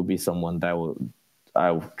NCPL will be someone that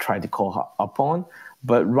I will try to call upon.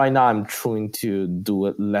 But right now I'm trying to do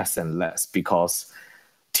it less and less because,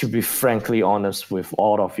 to be frankly honest with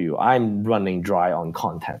all of you, I'm running dry on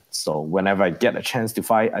content. So whenever I get a chance to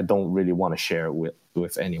fight, I don't really want to share it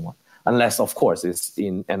with anyone. Unless, of course, it's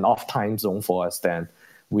in an off time zone for us, then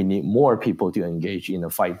we need more people to engage in a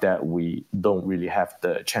fight that we don't really have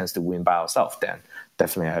the chance to win by ourselves. Then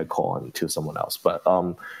definitely I call on to someone else. But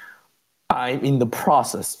I'm in the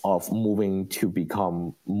process of moving to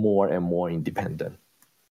become more and more independent.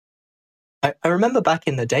 I remember back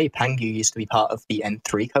in the day, Pangu used to be part of the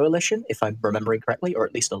N3 coalition, if I'm remembering correctly, or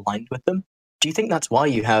at least aligned with them. Do you think that's why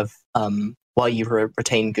you have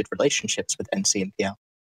retain good relationships with NC and PL?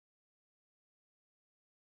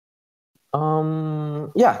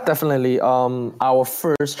 Yeah, definitely. Our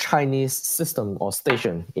first Chinese system or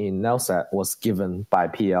station in Nelsat was given by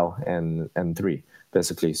PL and N3,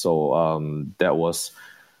 basically. So that was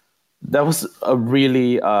a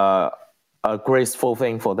really a graceful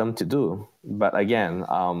thing for them to do. But again,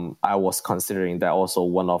 I was considering that also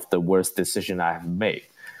one of the worst decisions I have made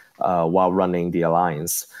while running the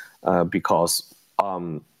alliance, because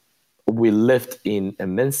we lived in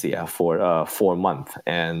Amencia for 4 months,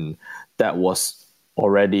 and that was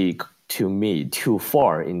already, to me, too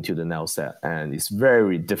far into the Nelsat, and it's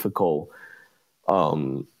very difficult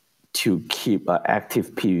to keep an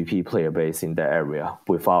active PvP player base in that area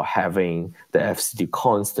without having the FCD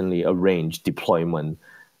constantly arrange deployment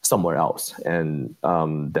somewhere else. And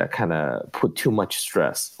that kind of put too much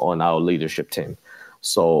stress on our leadership team.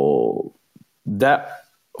 So that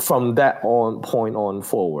from that point on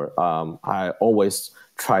forward, I always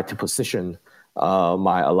try to position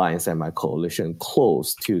my alliance and my coalition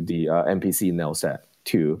close to the NPC Nelsat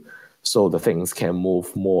so the things can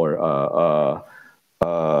move more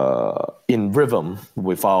in rhythm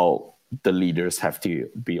without the leaders have to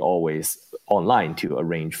be always online to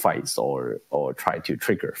arrange fights or try to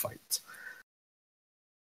trigger fights.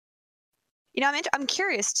 You know, I'm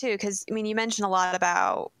curious too, because I mean, you mentioned a lot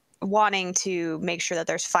about wanting to make sure that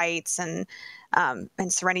there's fights and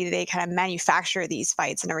Serenity, they kind of manufacture these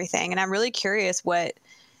fights and everything. And I'm really curious what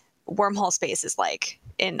wormhole space is like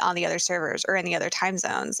on the other servers or in the other time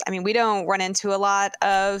zones. I mean, we don't run into a lot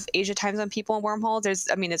of Asia time zone people in wormholes. There's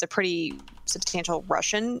a pretty substantial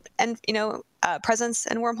Russian and presence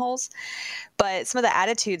in wormholes, but some of the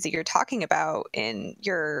attitudes that you're talking about in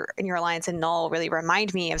your alliance in Null really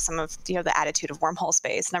remind me of some of the attitude of wormhole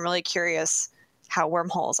space, and I'm really curious how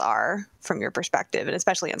wormholes are from your perspective, and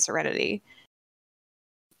especially in Serenity.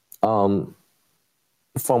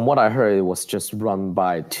 From what I heard, it was just run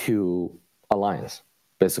by 2 alliance.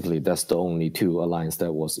 Basically, that's the only 2 alliance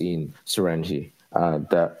that was in Serenity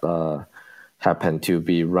that happened to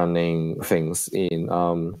be running things in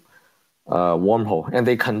wormhole, and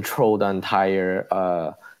they control the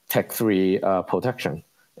entire Tech 3 protection.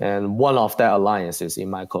 And one of that alliance is in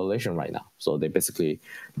my coalition right now. So they basically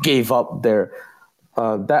gave up their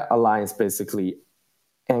that alliance basically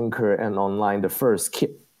anchor and online the first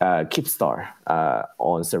Keepstar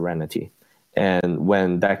on Serenity. And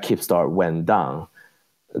when that Keepstar went down,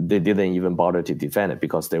 they didn't even bother to defend it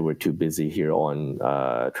because they were too busy here on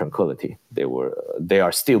Tranquility. They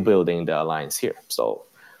are still building the alliance here. So,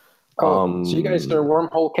 so you guys are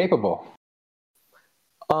wormhole capable.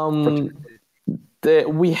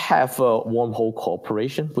 We have a wormhole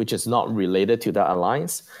cooperation, which is not related to the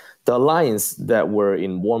alliance. The alliance that were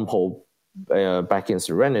in wormhole back in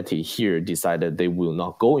Serenity here decided they will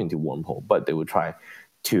not go into wormhole, but they will try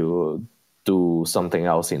to do something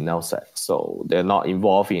else in Nelsat. So they're not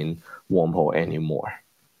involved in wormhole anymore.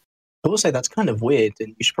 I will say that's kind of weird, and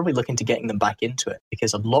you should probably look into getting them back into it,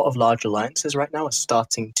 because a lot of large alliances right now are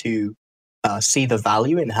starting to see the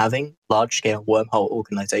value in having large-scale wormhole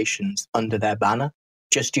organizations under their banner,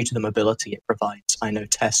 just due to the mobility it provides. I know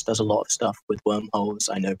TEST does a lot of stuff with wormholes.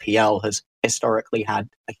 I know PL has historically had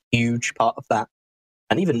a huge part of that,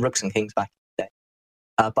 and even Rooks and Kings back in the day.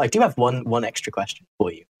 But I do have one extra question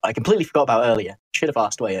for you. I completely forgot about earlier. Should have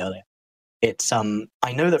asked way earlier. It's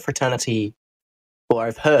I know that Fraternity, or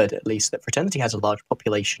I've heard at least, that Fraternity has a large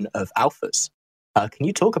population of alphas. Can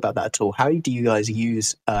you talk about that at all? How do you guys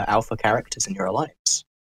use alpha characters in your alliance?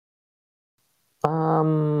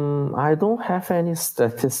 I don't have any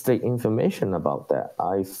statistic information about that.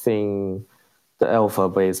 I think the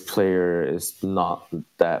alpha-based player is not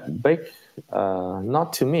that big.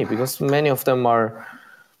 Not to me, because many of them are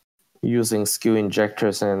using skill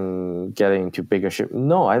injectors and getting to bigger ship.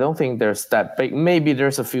 No, I don't think there's that big. Maybe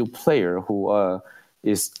there's a few player who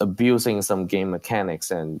is abusing some game mechanics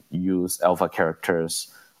and use alpha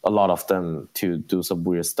characters, a lot of them, to do some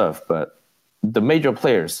weird stuff. But the major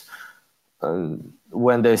players,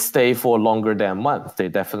 when they stay for longer than a month, they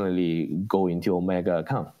definitely go into Omega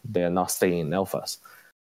account. They're not staying in alphas.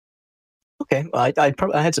 Okay, well, I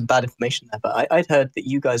had some bad information there, but I'd heard that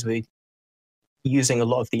you guys were using a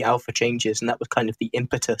lot of the alpha changes, and that was kind of the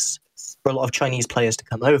impetus for a lot of Chinese players to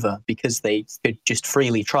come over because they could just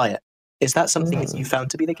freely try it. Is that something that you found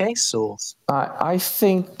to be the case, or? I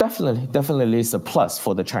think definitely it's a plus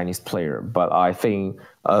for the Chinese player, but I think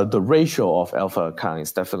the ratio of alpha account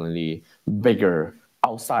is definitely bigger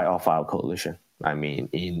outside of our coalition. I mean,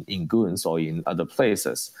 in Goons or in other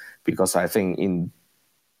places, because I think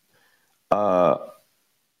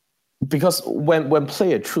because when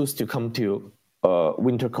player choose to come to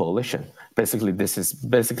Winter Coalition, basically this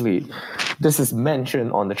is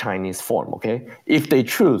mentioned on the Chinese form. Okay, if they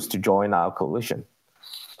choose to join our coalition,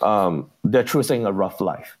 they're choosing a rough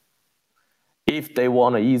life. If they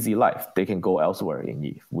want an easy life, they can go elsewhere in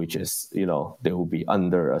EVE, which is, they will be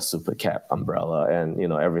under a super cap umbrella, and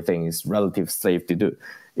everything is relatively safe to do.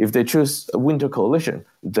 If they choose a Winter Coalition,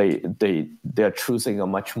 they're choosing a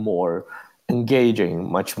much more engaging,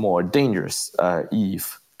 much more dangerous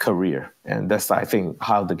EVE career, and that's, I think,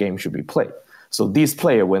 how the game should be played. So these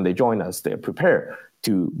players, when they join us, they're prepared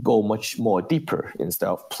to go much more deeper instead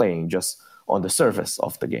of playing just on the surface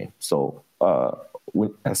of the game. So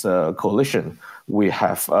as a coalition, we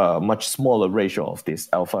have a much smaller ratio of this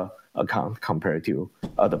alpha account compared to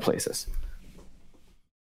other places.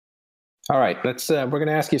 All right, let's. We're going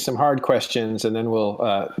to ask you some hard questions, and then we'll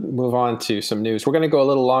move on to some news. We're going to go a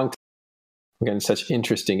little long. We're getting such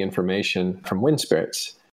interesting information from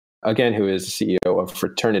WinSpirits, again, who is the CEO of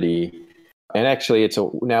Fraternity. And actually, it's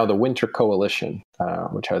now the Winter Coalition,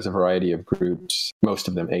 which has a variety of groups, most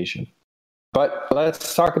of them Asian. But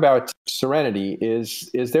let's talk about Serenity.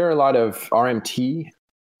 Is there a lot of RMT?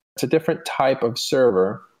 It's a different type of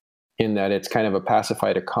server in that it's kind of a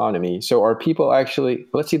pacified economy. So are people actually...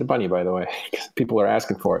 Let's see the bunny, by the way, because people are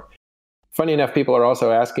asking for it. Funny enough, people are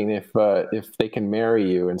also asking if they can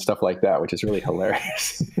marry you and stuff like that, which is really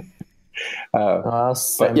hilarious.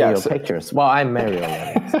 Send me your pictures. Well, I'm married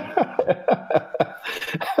already.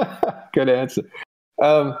 Good answer.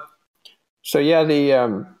 So yeah,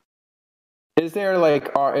 is there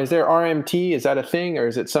RMT? Is that a thing, or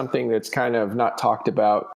is it something that's kind of not talked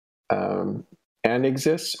about and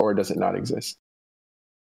exists, or does it not exist?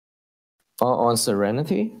 On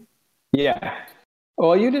Serenity? Yeah.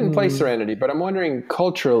 Well, you didn't play Serenity, but I'm wondering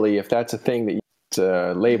culturally if that's a thing that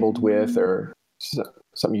you're labeled with, or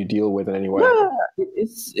something you deal with in any way. Yeah,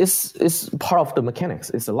 it's part of the mechanics.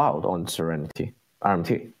 It's allowed on Serenity,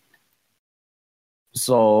 RMT.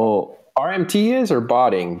 So RMT is, or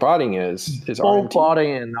botting? Botting is both RMT.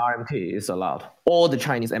 Botting and RMT is allowed. All the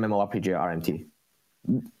Chinese MMORPG are RMT.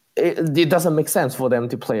 It doesn't make sense for them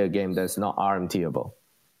to play a game that's not RMTable.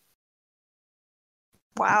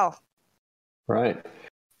 Wow. Right.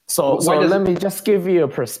 So let me just give you a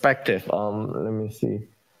perspective. Let me see.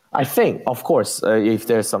 I think, of course, if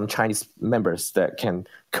there's some Chinese members that can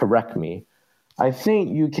correct me, I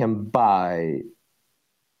think you can buy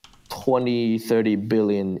 20-30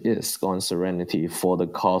 billion ISK on Serenity for the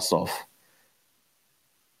cost of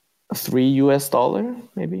 $3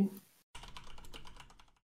 maybe.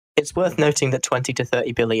 It's worth noting that 20 to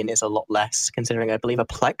 30 billion is a lot less, considering I believe a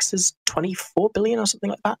Plex is 24 billion or something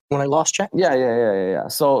like that when I last checked. Yeah.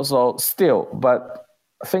 So still, but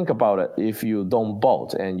think about it. If you don't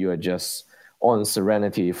bot and you're just on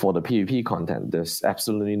Serenity for the PvP content, there's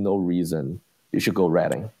absolutely no reason you should go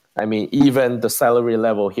raiding. I mean, even the salary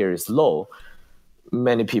level here is low.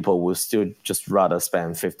 Many people will still just rather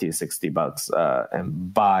spend $50-$60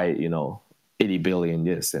 and buy, 80 billion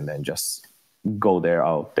this and then just go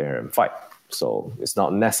out there and fight. So it's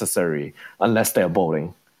not necessary unless they're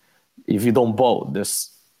boating. If you don't boat,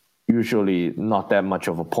 there's usually not that much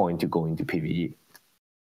of a point to go into PvE.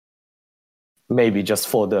 Maybe just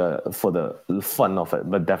for the fun of it,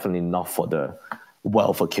 but definitely not for the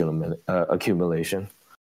wealth accumulation.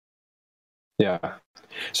 Yeah.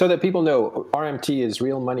 So that people know, RMT is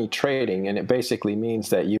real money trading, and it basically means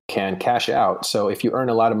that you can cash out. So if you earn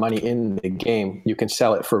a lot of money in the game, you can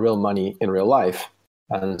sell it for real money in real life.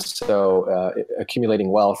 And so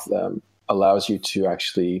accumulating wealth allows you to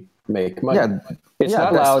actually make money. Yeah, It's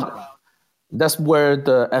not allowed. That's where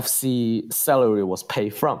the FC salary was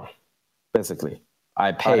paid from, basically.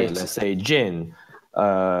 I pay, let's say, Jin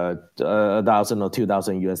 1,000 or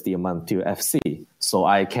 2,000 USD a month to FC, so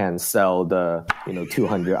I can sell the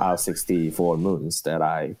 200 R64 moons that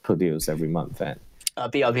I produce every month. And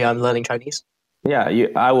BRB, I'm learning Chinese. yeah,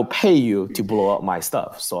 I will pay you to blow up my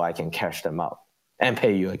stuff so I can cash them out and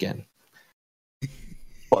pay you again.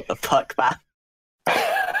 What the fuck, man?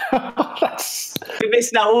 We're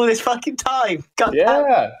missing out all this fucking time. God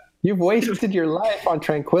damn. You've wasted your life on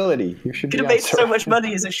Tranquility. You should Could have made so much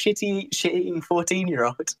money as a shitty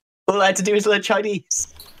 14-year-old. All I had to do was learn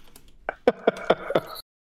Chinese.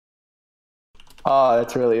 Oh,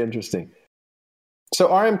 that's really interesting. So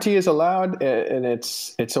RMT is allowed, and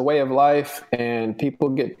it's a way of life, and people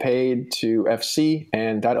get paid to FC,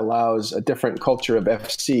 and that allows a different culture of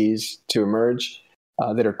FCs to emerge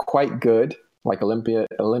that are quite good, like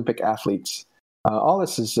Olympic athletes. All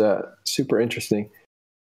this is super interesting.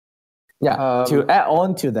 Yeah. To add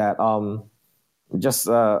on to that, just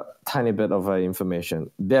a tiny bit of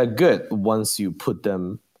information. They're good once you put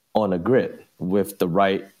them on a grid with the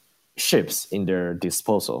right ships in their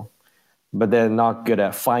disposal, but they're not good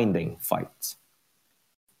at finding fights.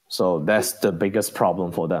 So that's the biggest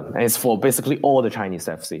problem for them. And it's for basically all the Chinese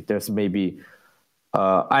FC. There's maybe,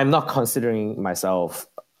 I'm not considering myself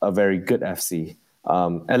a very good FC.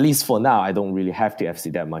 At least for now, I don't really have to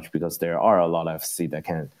FC that much because there are a lot of FC that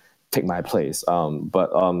can take my place.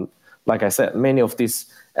 But like I said, many of these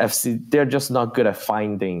FC, they're just not good at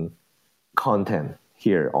finding content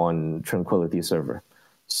here on Tranquility server.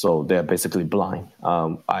 So they're basically blind.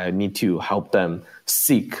 I need to help them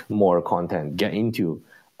seek more content, get into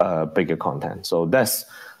bigger content. So that's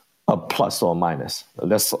a plus or minus.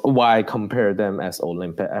 That's why I compare them as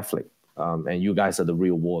Olympic athlete. And you guys are the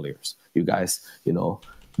real warriors. You guys,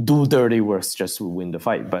 do dirty works just to win the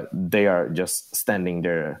fight, but they are just standing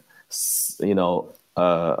there,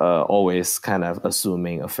 always kind of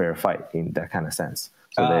assuming a fair fight in that kind of sense.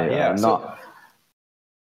 So they are not.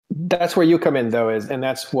 That's where you come in, though, and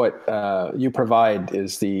that's what you provide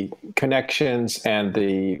is the connections and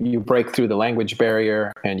you break through the language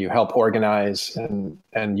barrier and you help organize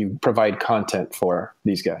and you provide content for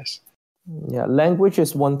these guys. Yeah, language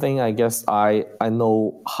is one thing. I guess I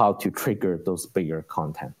know how to trigger those bigger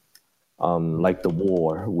content, like the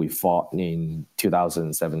war we fought in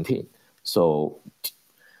 2017. So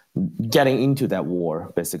getting into that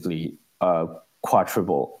war basically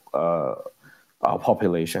quadrupled our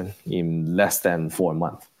population in less than 4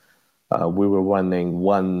 months. We were running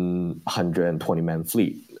 120-man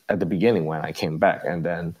fleet at the beginning when I came back. And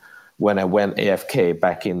then when I went AFK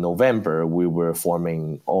back in November, we were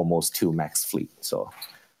forming almost 2 max fleet. So,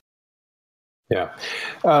 yeah.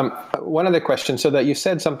 One other question. So that you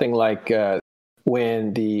said something like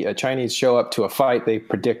when the Chinese show up to a fight, they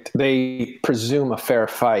presume a fair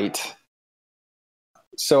fight.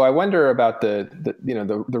 So I wonder about the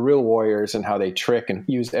real warriors and how they trick and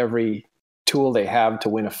use every tool they have to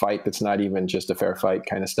win a fight that's not even just a fair fight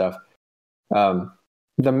kind of stuff. The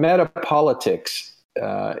meta politics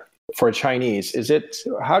for Chinese,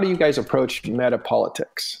 how do you guys approach meta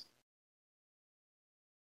politics?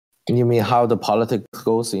 You mean how the politics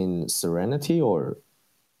goes in Serenity or?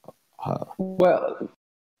 Well,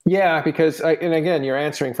 yeah, because and again, you're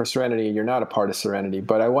answering for Serenity. You're not a part of Serenity,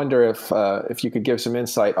 but I wonder if you could give some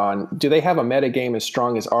insight on: do they have a metagame as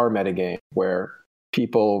strong as our metagame, where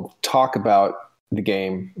people talk about the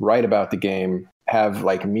game, write about the game, have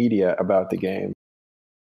like media about the game?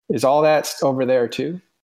 Is all that over there too?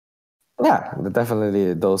 Yeah,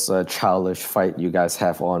 definitely. Those childish fight you guys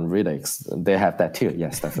have on Redux, they have that too.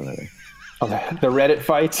 Yes, definitely. The Reddit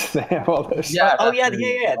fights, they have all this. Yeah. Oh, yeah.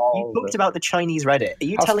 You talked about the Chinese Reddit. Are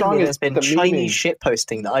you telling me there's been Chinese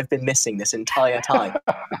shitposting that I've been missing this entire time?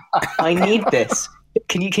 I need this.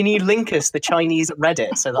 Can you link us the Chinese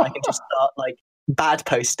Reddit so that I can just start bad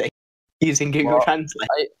posting using Google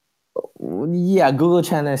Translate? Google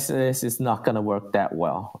Translate is not gonna work that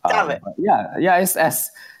well. Damn it. Yeah, it's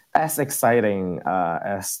as exciting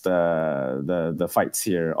as the fights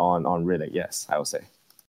here on Reddit. Yes, I would say.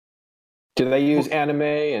 Do they use anime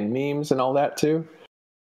and memes and all that too?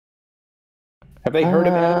 Have they heard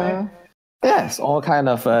of anime? Yes, all kind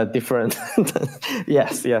of different.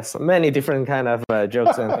 yes, many different kind of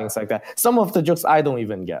jokes and things like that. Some of the jokes I don't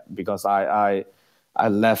even get because I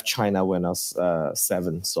left China when I was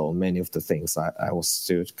 7, so many of the things I was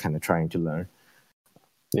still kind of trying to learn.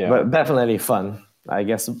 Yeah, but definitely fun. I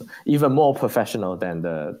guess even more professional than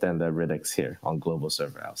the Redux here on global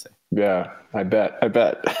server, I'll say. Yeah, I bet.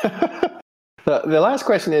 The last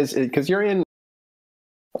question is, because you're in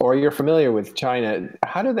or you're familiar with China,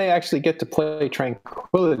 how do they actually get to play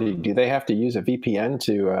Tranquility? Do they have to use a VPN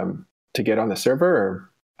to get on the server, or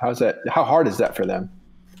how's that? How hard is that for them?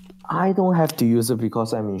 I don't have to use it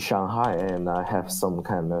because I'm in Shanghai and I have some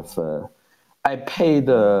kind of. I pay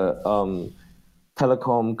the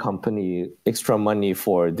telecom company extra money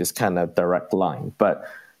for this kind of direct line. But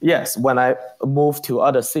yes, when I move to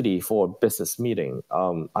other city for business meeting,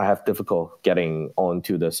 I have difficult getting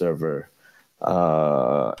onto the server.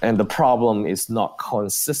 And the problem is not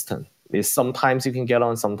consistent. It's sometimes you can get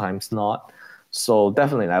on, sometimes not. So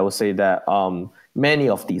definitely, I would say that many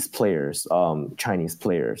of these players, Chinese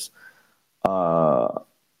players,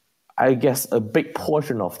 I guess a big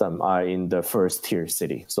portion of them are in the first tier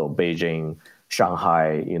city. So Beijing,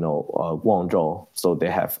 Shanghai, Guangzhou. So they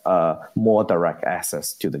have more direct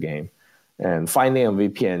access to the game. And finding a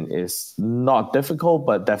VPN is not difficult,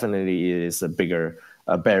 but definitely it is a bigger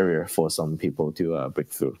barrier for some people to break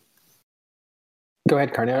through. Go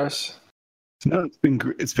ahead, Carneros. No,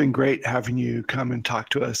 it's been great having you come and talk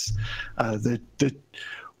to us.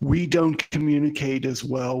 We don't communicate as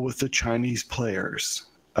well with the Chinese players,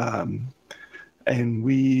 and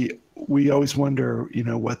we always wonder,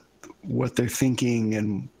 what they're thinking,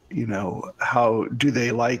 and how do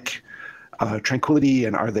they like Tranquility,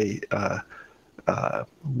 and are they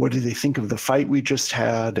what do they think of the fight we just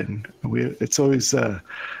had? And it's always a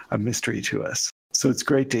mystery to us. So it's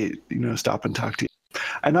great to stop and talk to you.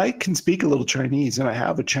 And I can speak a little Chinese, and I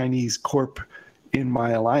have a Chinese corp in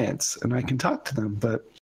my alliance, and I can talk to them. But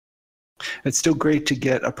it's still great to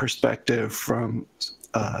get a perspective from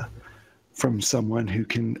someone who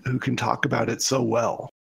can talk about it so well.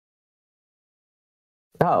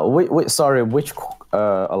 Oh, wait, sorry, which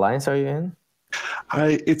alliance are you in?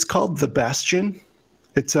 It's called the Bastion.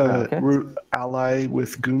 It's we're ally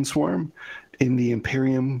with Goonswarm in the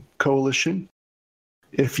Imperium Coalition.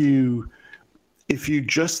 If you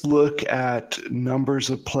just look at numbers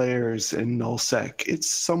of players in nullsec,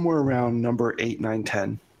 it's somewhere around number 8, 9,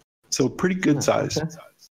 10. So pretty good size.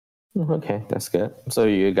 Okay, that's good. So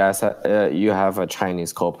you guys you have a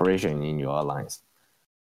Chinese corporation in your alliance.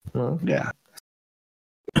 Yeah.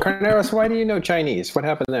 Carneros, why do you know Chinese? What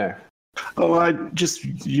happened there? Oh, I just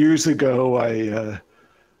years ago, I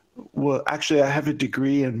have a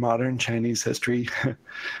degree in modern Chinese history,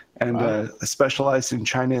 and I specialized in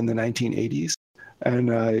China in the 1980s.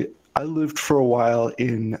 And I lived for a while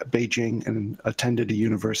in Beijing and attended a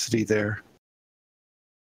university there.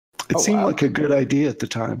 It seemed like a good idea at the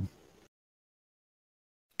time.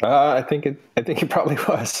 I think it probably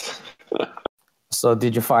was. So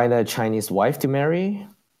did you find a Chinese wife to marry?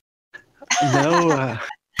 No,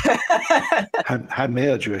 还没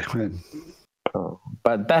有结婚.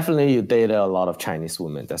 But definitely you dated a lot of Chinese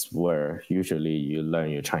women. That's where usually you learn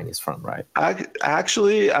your Chinese from, right?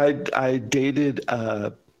 I dated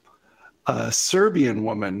a Serbian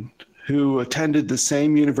woman who attended the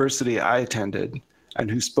same university I attended and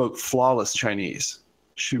who spoke flawless Chinese.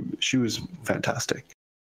 She was fantastic.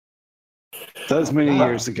 That was many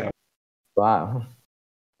years ago. Wow.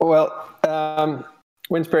 Well,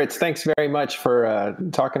 Wind Spirits, thanks very much for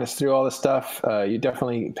talking us through all this stuff. You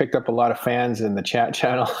definitely picked up a lot of fans in the chat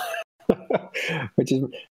channel, which is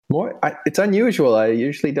it's unusual. I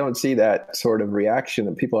usually don't see that sort of reaction,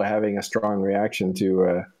 that people are having a strong reaction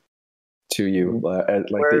to you.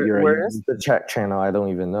 Where is the chat channel? I don't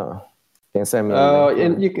even know. Can you send me?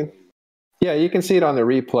 And you can see it on the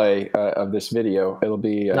replay of this video. It'll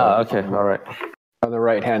be okay, all right, on the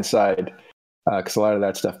right-hand side, because a lot of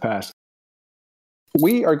that stuff passed.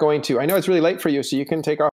 We are going to, I know it's really late for you, so you can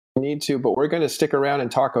take off if you need to, but we're going to stick around and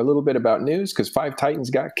talk a little bit about news, because 5 Titans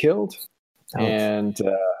got killed. Ouch. And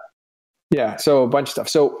so a bunch of stuff.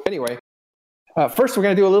 So anyway, first we're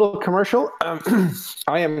going to do a little commercial.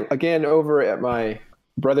 I am again over at my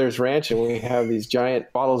brother's ranch, and we have these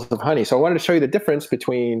giant bottles of honey. So I wanted to show you the difference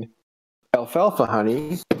between alfalfa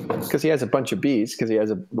honey, because he has a bunch of bees, because he has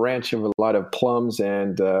a ranch of a lot of plums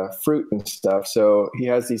and fruit and stuff. So he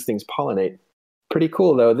has these things pollinate. Pretty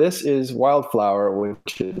cool, though. This is wildflower,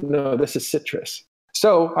 this is citrus.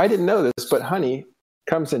 So I didn't know this, but honey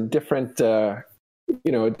comes in different,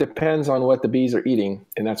 it depends on what the bees are eating,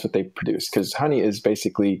 and that's what they produce. Because honey is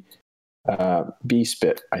basically bee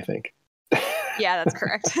spit, I think. Yeah, that's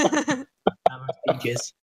correct.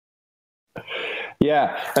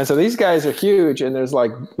 Yeah, and so these guys are huge, and there's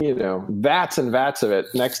vats and vats of it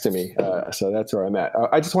next to me. So that's where I'm at.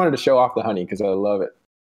 I just wanted to show off the honey because I love it.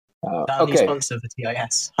 Okay. Sponsor for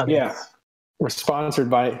TIS. Honey. Yeah, we're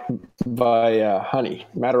sponsored by honey,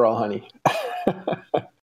 Matterall honey.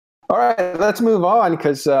 All right, let's move on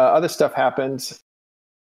because other stuff happened.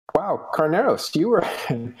 Wow, Carneros,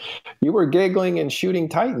 you were giggling and shooting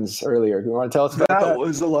Titans earlier. Do you want to tell us about that? That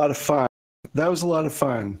was a lot of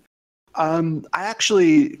fun. I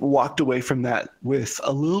actually walked away from that with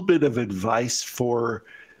a little bit of advice for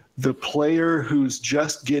the player who's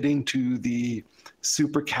just getting to the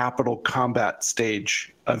super capital combat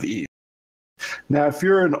stage of ETH. Now, if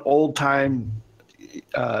you're an old-time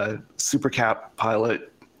super cap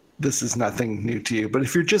pilot, this is nothing new to you. But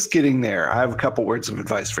if you're just getting there, I have a couple words of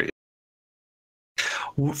advice for you.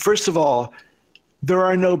 First of all, there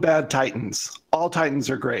are no bad Titans. All Titans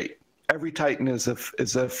are great. Every Titan is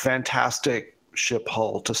a fantastic ship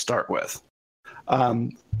hull to start with.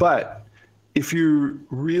 But if you're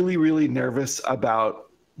really, really nervous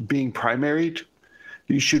about being primaried,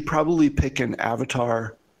 you should probably pick an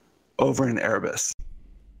Avatar over an Erebus.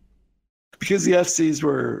 Because the FCs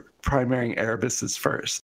were primarying Erebuses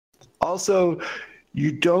first. Also,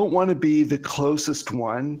 you don't want to be the closest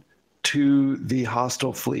one to the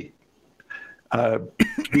hostile fleet.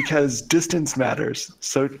 Because distance matters.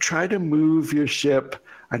 So try to move your ship.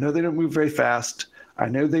 I know they don't move very fast. I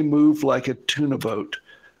know they move like a tuna boat,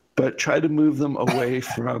 but try to move them away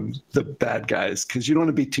from the bad guys because you don't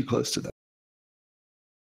want to be too close to them.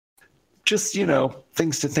 Just,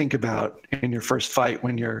 things to think about in your first fight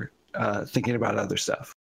when you're thinking about other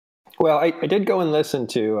stuff. Well, I did go and listen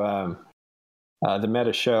to the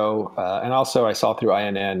Meta show, and also I saw through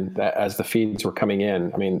INN that as the feeds were coming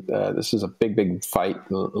in. I mean, this is a big fight,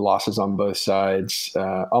 losses on both sides,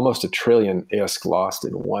 almost $1 trillion ISK lost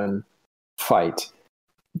in one fight.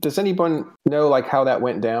 Does anyone know how that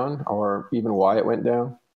went down, or even why it went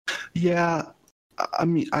down? Yeah, I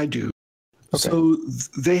mean, I do. Okay. So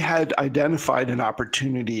they had identified an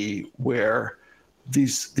opportunity where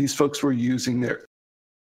these folks were using their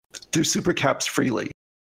super caps freely.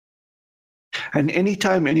 And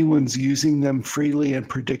anytime anyone's using them freely and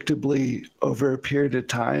predictably over a period of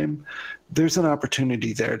time, there's an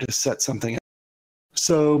opportunity there to set something up.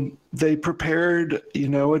 So they prepared,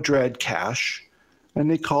 a dread cache,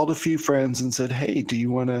 and they called a few friends and said, hey, do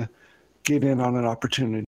you want to get in on an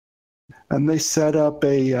opportunity? And they set up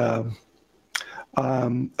anyway,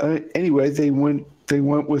 they went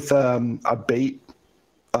with a bait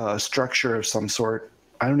structure of some sort.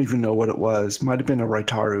 I don't even know what it was. Might have been a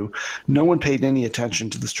Raitaru. No one paid any attention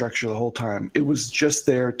to the structure the whole time. It was just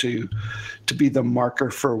there to be the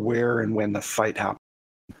marker for where and when the fight happened.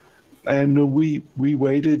 And we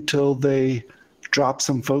waited till they dropped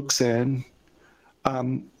some folks in.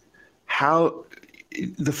 The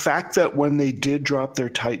fact that when they did drop their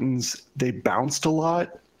Titans, they bounced a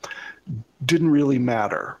lot didn't really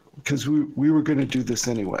matter because we were going to do this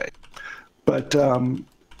anyway. But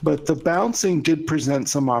the bouncing did present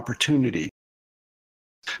some opportunity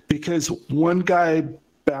because one guy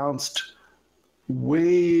bounced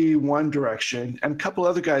way one direction and a couple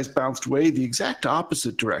other guys bounced way the exact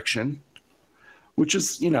opposite direction, which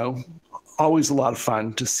is, always a lot of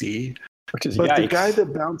fun to see. Which is but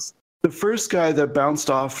yikes. The first guy that bounced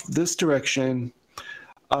off this direction,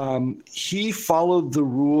 he followed the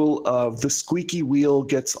rule of the squeaky wheel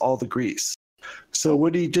gets all the grease. So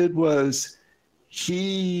what he did was,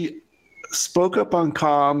 he spoke up on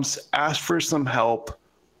comms, asked for some help,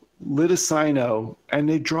 lit a Sino, and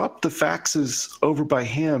they dropped the faxes over by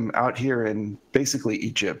him out here in basically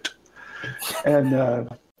Egypt. And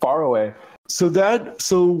far away.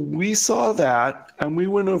 So we saw that, and we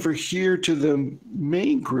went over here to the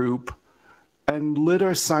main group and lit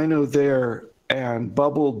our Sino there and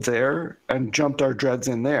bubbled there and jumped our dreads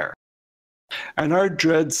in there. And our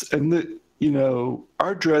dreads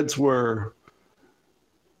were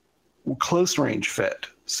close range fit.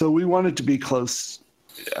 So we wanted to be close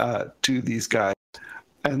to these guys.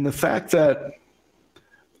 And the fact that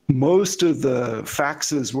most of the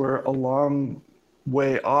faxes were a long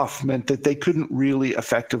way off meant that they couldn't really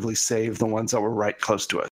effectively save the ones that were right close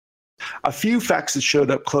to us. A few faxes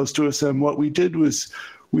showed up close to us, and what we did was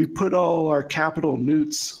we put all our capital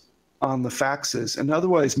newts on the faxes and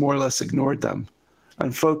otherwise more or less ignored them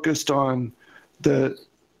and focused on the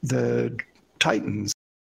Titans.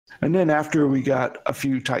 And then after we got a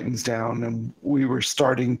few Titans down and they were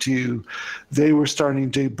starting to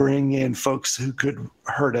bring in folks who could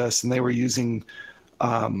hurt us, and they were using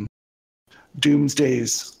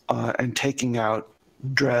Doomsdays and taking out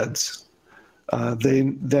dreads.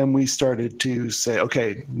 Then we started to say,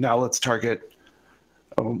 okay, now let's target.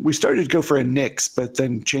 We started to go for a Nyx, but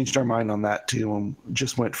then changed our mind on that too, and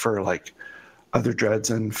just went for other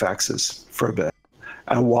dreads and faxes for a bit.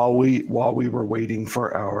 And while we were waiting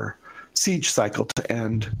for our siege cycle to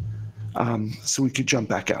end, so we could jump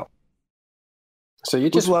back out. So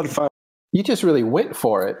it was a lot of fun. you just really went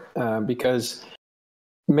for it because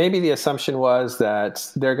maybe the assumption was that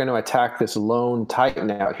they're going to attack this lone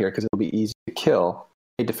Titan out here because it'll be easy to kill.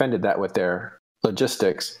 They defended that with their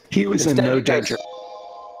logistics. He was in no danger.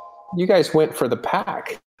 You guys went for the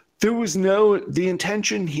pack. The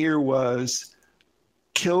intention here was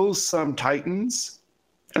kill some Titans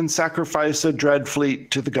and sacrifice a dread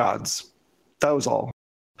fleet to the gods. That was all.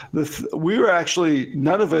 We were actually,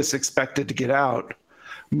 none of us expected to get out.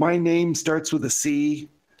 My name starts with a C,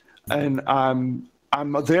 and I'm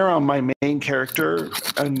there on my main character,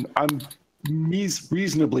 and I'm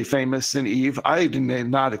reasonably famous in EVE. I did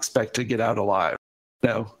not expect to get out alive.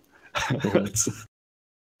 No.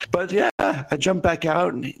 But yeah, I jumped back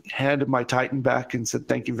out and handed my Titan back and said,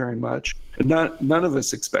 thank you very much. And none of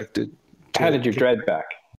us expected. Handed your dread back.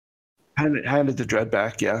 Handed the dread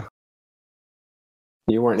back, yeah.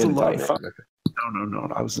 You weren't in Titan.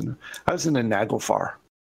 No. I was in a Naglfar.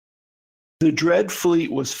 The dread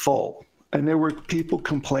fleet was full, and there were people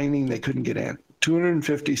complaining they couldn't get in.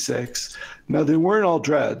 256. Now, they weren't all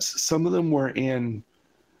dreads. Some of them were in.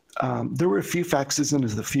 There were a few faxes and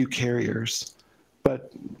a few carriers,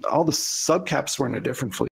 but all the subcaps were in a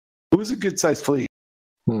different fleet. It was a good-sized fleet.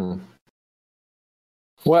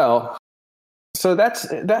 Well, so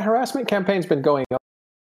that harassment campaign's been going on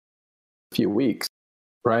a few weeks,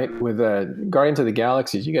 right? With Guardians of the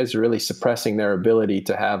Galaxies, you guys are really suppressing their ability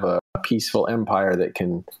to have a peaceful empire that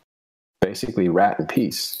can basically rat in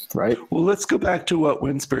peace, right? Well, let's go back to what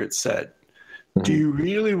Windspirit said. Mm-hmm. Do you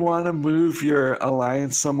really want to move your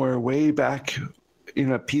alliance somewhere way back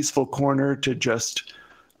in a peaceful corner to just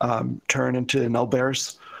turn into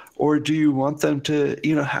nullbears? Or do you want them to,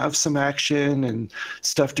 have some action and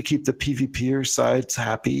stuff to keep the PvPer sides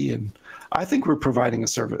happy? And I think we're providing a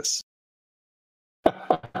service.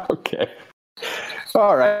 Okay.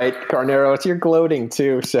 All right, Carnero, you're gloating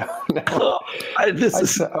too. So now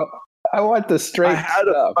I want the straight. I had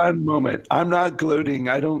a fun moment. I'm not gloating.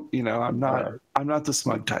 I don't. I'm not. I'm not the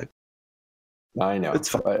smug type. I know. It's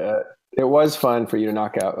fun. But, it was fun for you to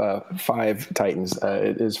knock out 5 Titans.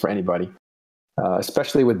 It is for anybody,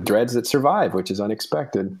 especially with dreads that survive, which is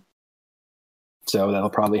unexpected. So that'll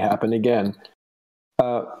probably happen again.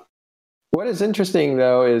 What is interesting,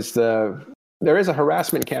 though, is there is a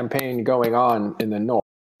harassment campaign going on in the north.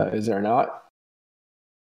 Is there not?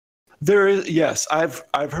 There is, yes.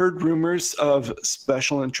 I've heard rumors of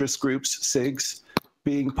special interest groups, SIGs,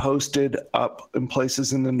 being posted up in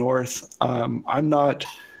places in the north. I'm not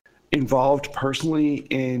involved personally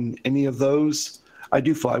in any of those. I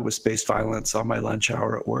do fly with Space Violence on my lunch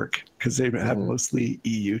hour at work because they have mostly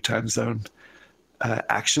EU time zone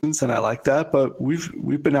actions, and I like that. But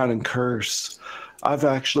we've been out in Curse. I've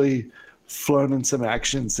actually flown in some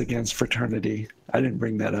actions against Fraternity. I didn't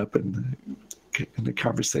bring that up in the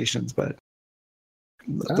conversations, but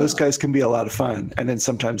those guys can be a lot of fun. And then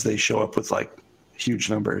sometimes they show up with like huge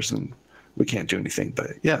numbers, and we can't do anything.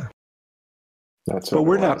 But yeah. But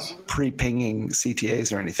we're not pre-pinging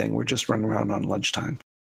CTAs or anything. We're just running around on lunchtime.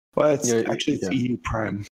 Well, it's EU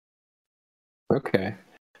Prime. Okay.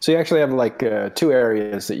 So you actually have like 2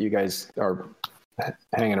 areas that you guys are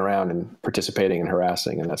hanging around and participating and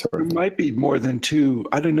harassing and that sort of thing. There might be more than 2.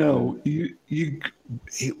 I don't know.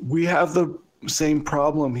 We have the same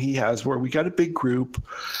problem he has, where we got a big group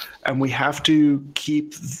and we have to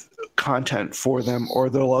keep content for them or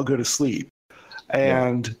they'll all go to sleep.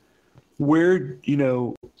 And we're doing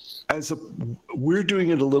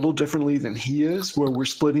it a little differently than he is, where we're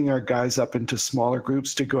splitting our guys up into smaller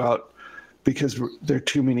groups to go out because there are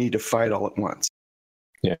too many to fight all at once.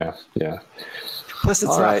 Yeah. Plus,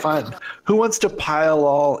 it's not fun. Who wants to pile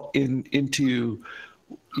all into,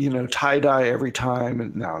 tie-dye every time?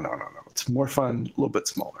 And no. It's more fun, a little bit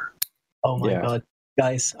smaller. Oh my god,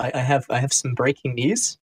 guys! I have some breaking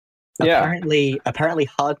news. Yeah. Apparently,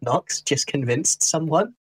 Hard Knocks just convinced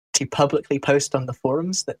someone to publicly post on the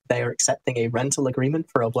forums that they are accepting a rental agreement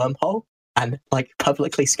for a wormhole, and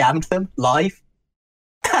publicly scammed them live.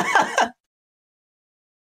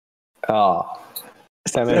 Oh,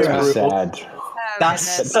 that makes me sad.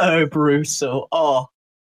 That's so brutal. Oh,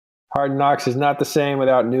 Hard Knocks is not the same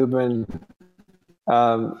without Newman.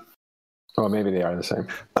 Well, maybe they are the same.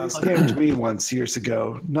 They scammed me once years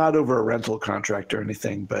ago, not over a rental contract or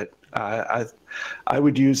anything, but I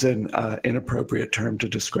would use an inappropriate term to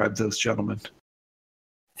describe those gentlemen.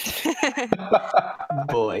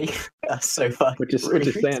 Boy, that's so funny. Which is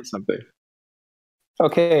saying something.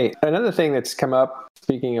 Okay, another thing that's come up,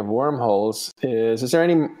 speaking of wormholes, is there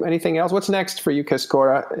anything else? What's next for you,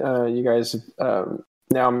 Kiskora? You guys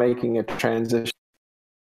now making a transition?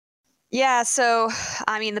 Yeah, so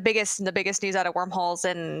I mean the biggest news out of wormholes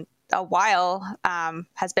and a while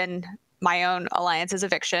has been my own alliance's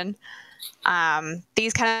eviction.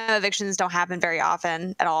 These kind of evictions don't happen very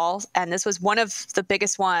often at all, and this was one of the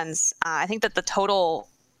biggest ones. I think that the total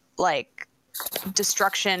like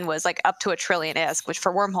destruction was like up to $1 trillion ISK, which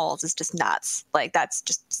for wormholes is just nuts. Like that's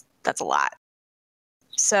a lot.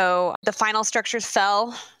 So the final structures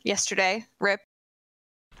fell yesterday. RIP.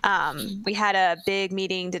 We had a big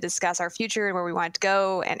meeting to discuss our future and where we wanted to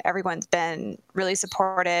go, and everyone's been really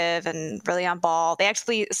supportive and really on ball.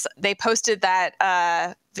 They posted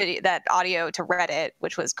that video, that audio to Reddit,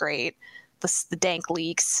 which was great. The dank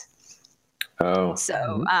leaks. Oh.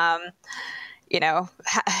 So, you know,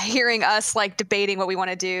 hearing us like debating what we want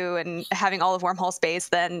to do and having all of Wormhole Space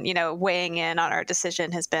then, you know, weighing in on our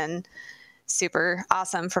decision has been super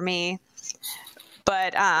awesome for me.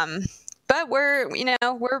 But we're, you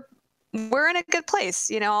know, we're in a good place,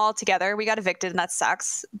 you know, all together. We got evicted and that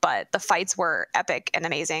sucks, but the fights were epic and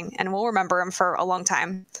amazing, and we'll remember them for a long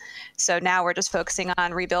time. So now we're just focusing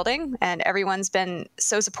on rebuilding, and everyone's been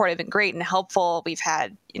so supportive and great and helpful. We've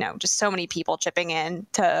had, you know, just so many people chipping in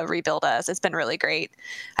to rebuild us. It's been really great.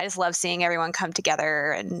 I just love seeing everyone come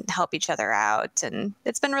together and help each other out, and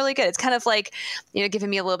it's been really good. It's kind of like, you know, giving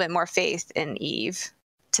me a little bit more faith in Eve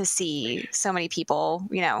to see so many people,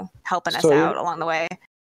 you know, helping us out along the way.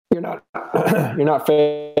 You're not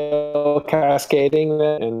fail cascading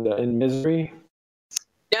and in misery.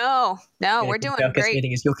 No, we're doing great.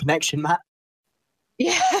 Cascading is your connection, Matt.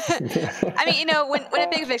 Yeah. I mean, you know, when a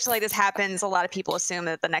big eviction like this happens, a lot of people assume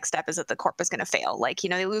that the next step is that the corp is going to fail. Like, you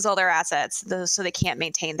know, they lose all their assets, so they can't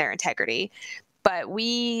maintain their integrity. But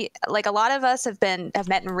we, like a lot of us have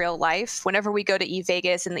met in real life. Whenever we go to Eve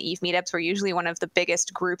Vegas and the Eve meetups, we're usually one of the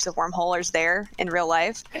biggest groups of wormholers there in real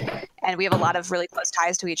life. And we have a lot of really close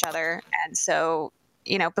ties to each other. And so,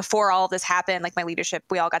 you know, before all of this happened, like my leadership,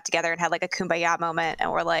 we all got together and had like a kumbaya moment.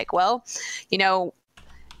 And we're like, well, you know,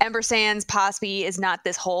 Ember Sands POSB is not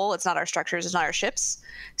this hole. It's not our structures. It's not our ships.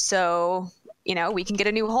 So, you know, we can get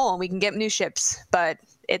a new hole and we can get new ships, but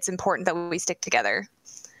it's important that we stick together.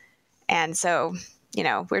 And so, you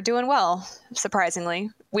know, we're doing well, surprisingly.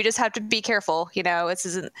 We just have to be careful. You know,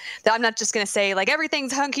 I'm not just going to say like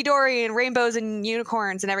everything's hunky dory and rainbows and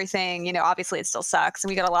unicorns and everything. You know, obviously it still sucks and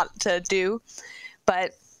we got a lot to do,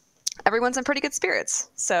 but everyone's in pretty good spirits.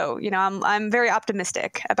 So, you know, I'm very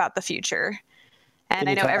optimistic about the future. And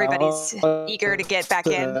I know everybody's eager to get back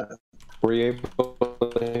in. Were you able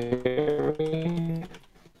to hear me?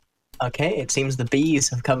 Okay, it seems the bees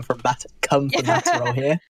have come from Matterall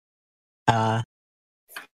here.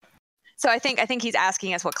 So I think he's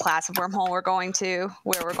asking us what class of wormhole we're going to,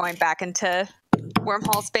 where we're going back into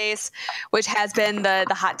wormhole space, which has been the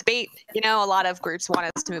hot debate. You know, a lot of groups want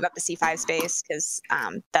us to move up to C5 space because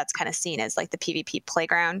that's kind of seen as like the PvP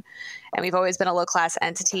playground. And we've always been a low class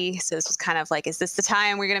entity. So this was kind of like, is this the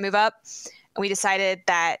time we're going to move up? And we decided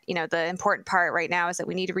that, you know, the important part right now is that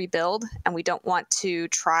we need to rebuild, and we don't want to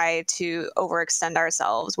try to overextend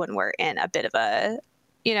ourselves when we're in a bit of a,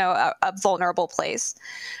 you know, a vulnerable place.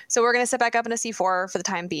 So we're going to sit back up in a C4 for the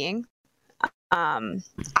time being.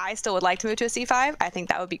 I still would like to move to a C5. I think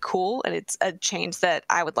that would be cool, and it's a change that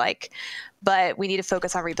I would like. But we need to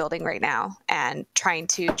focus on rebuilding right now, and trying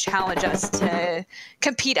to challenge us to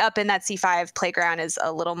compete up in that C5 playground is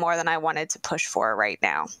a little more than I wanted to push for right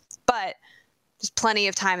now. But there's plenty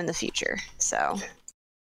of time in the future. So,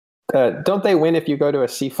 don't they win if you go to a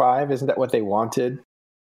C5? Isn't that what they wanted?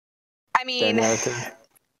 I mean,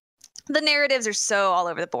 the narratives are so all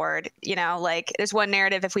over the board. You know, like there's one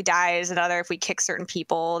narrative if we die, there's another if we kick certain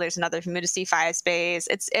people, there's another if we move to C5 space.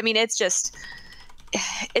 It's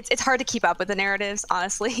hard to keep up with the narratives,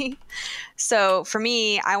 honestly. So for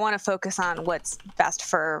me, I want to focus on what's best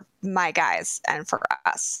for my guys and for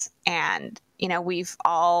us. And, you know, we're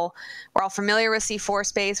all familiar with C4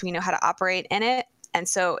 space. We know how to operate in it. And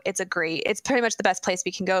so it's pretty much the best place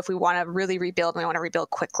we can go if we want to really rebuild, and we want to rebuild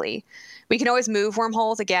quickly. We can always move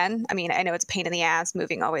wormholes again. I mean, I know it's a pain in the ass,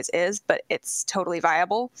 moving always is, but it's totally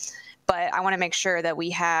viable. But I want to make sure that we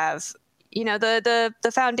have, you know, the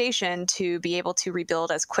foundation to be able to rebuild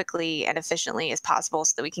as quickly and efficiently as possible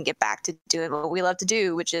so that we can get back to doing what we love to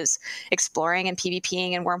do, which is exploring and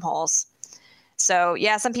PvPing in wormholes. So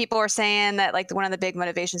yeah, some people are saying that like one of the big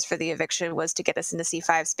motivations for the eviction was to get us into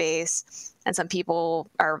C5 space. And some people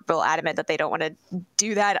are real adamant that they don't want to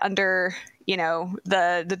do that under, you know,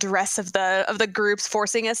 the duress of the groups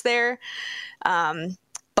forcing us there.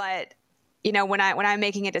 But you know, when I'm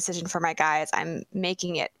making a decision for my guys, I'm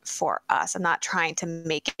making it for us. I'm not trying to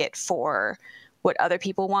make it for what other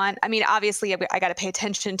people want. I mean, obviously, I got to pay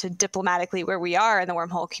attention to diplomatically where we are in the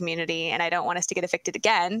wormhole community, and I don't want us to get evicted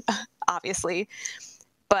again, obviously.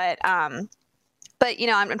 But I'm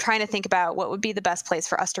trying to think about what would be the best place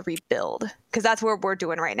for us to rebuild, because that's what we're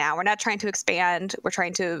doing right now. We're not trying to expand. We're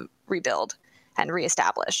trying to rebuild and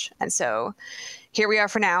reestablish. And so here we are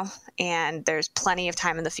for now, and there's plenty of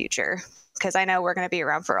time in the future, because I know we're going to be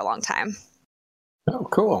around for a long time. Oh,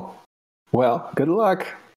 cool. Well, good luck.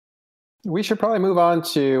 We should probably move on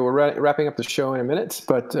to, we're wrapping up the show in a minute,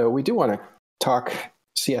 but we do want to talk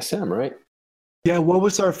CSM, right? Yeah, what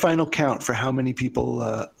was our final count for how many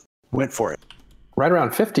people went for it? Right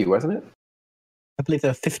around 50, wasn't it? I believe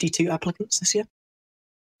there are 52 applicants this year.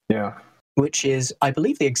 Yeah. Which is, I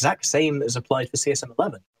believe, the exact same as applied for CSM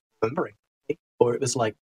 11, remembering. Or it was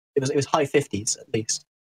like, it was high 50s at least.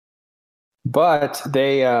 But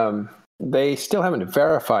they still haven't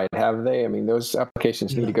verified, have they? I mean, those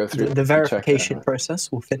applications need to go through. The verification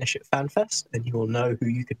process will finish at FanFest, and you will know who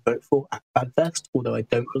you could vote for at FanFest, although I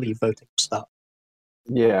don't believe voting will start.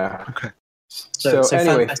 Yeah. Okay. So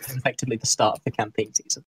anyway, FanFest is effectively the start of the campaign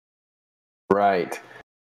season. Right.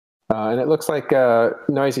 And it looks like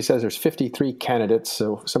Noisy says there's 53 candidates,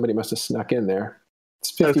 so somebody must have snuck in there.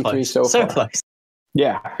 It's 53 so far. So close.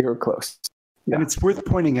 Yeah, you were close. Yeah. And it's worth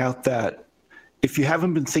pointing out that if you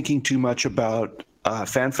haven't been thinking too much about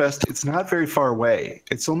FanFest, it's not very far away.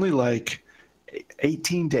 It's only like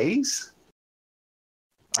 18 days.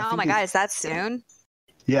 Oh my God, is that soon?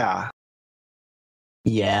 Yeah.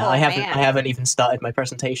 Yeah, Oh, I man. haven't even started my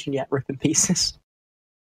presentation yet, Rip in Pieces.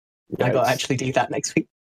 I got to actually do that next week.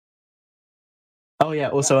 Oh yeah,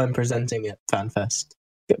 also I'm presenting at FanFest.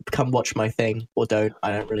 Come watch my thing, or don't. I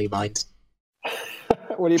don't really mind.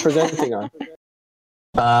 What are you presenting on?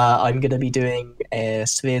 I'm going to be doing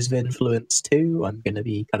Spheres of Influence 2. I'm going to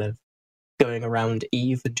be kind of going around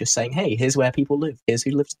EVE and just saying, hey, here's where people live. Here's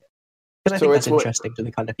who lives there. Because I think that's interesting to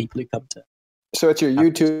the kind of people who come to. So it's your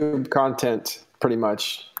YouTube content, pretty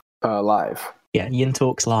much, live. Yeah, Yin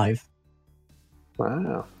Talks live.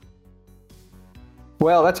 Wow.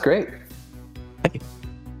 Well, that's great. Thank you.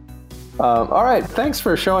 All right, thanks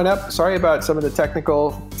for showing up. Sorry about some of the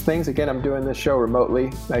technical things. Again, I'm doing this show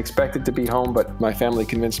remotely. I expected to be home, but my family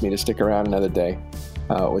convinced me to stick around another day,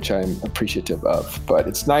 which I'm appreciative of. But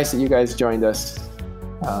it's nice that you guys joined us.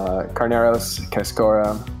 Carneros,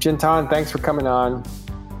 Cascora, Jintan, thanks for coming on.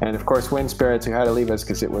 And of course, Wind Spirits, who had to leave us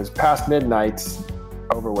because it was past midnight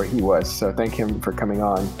over where he was. So thank him for coming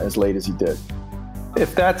on as late as he did.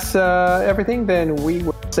 If that's everything, then we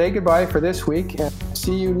will say goodbye for this week and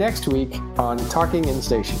see you next week on Talking in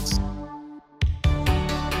Stations.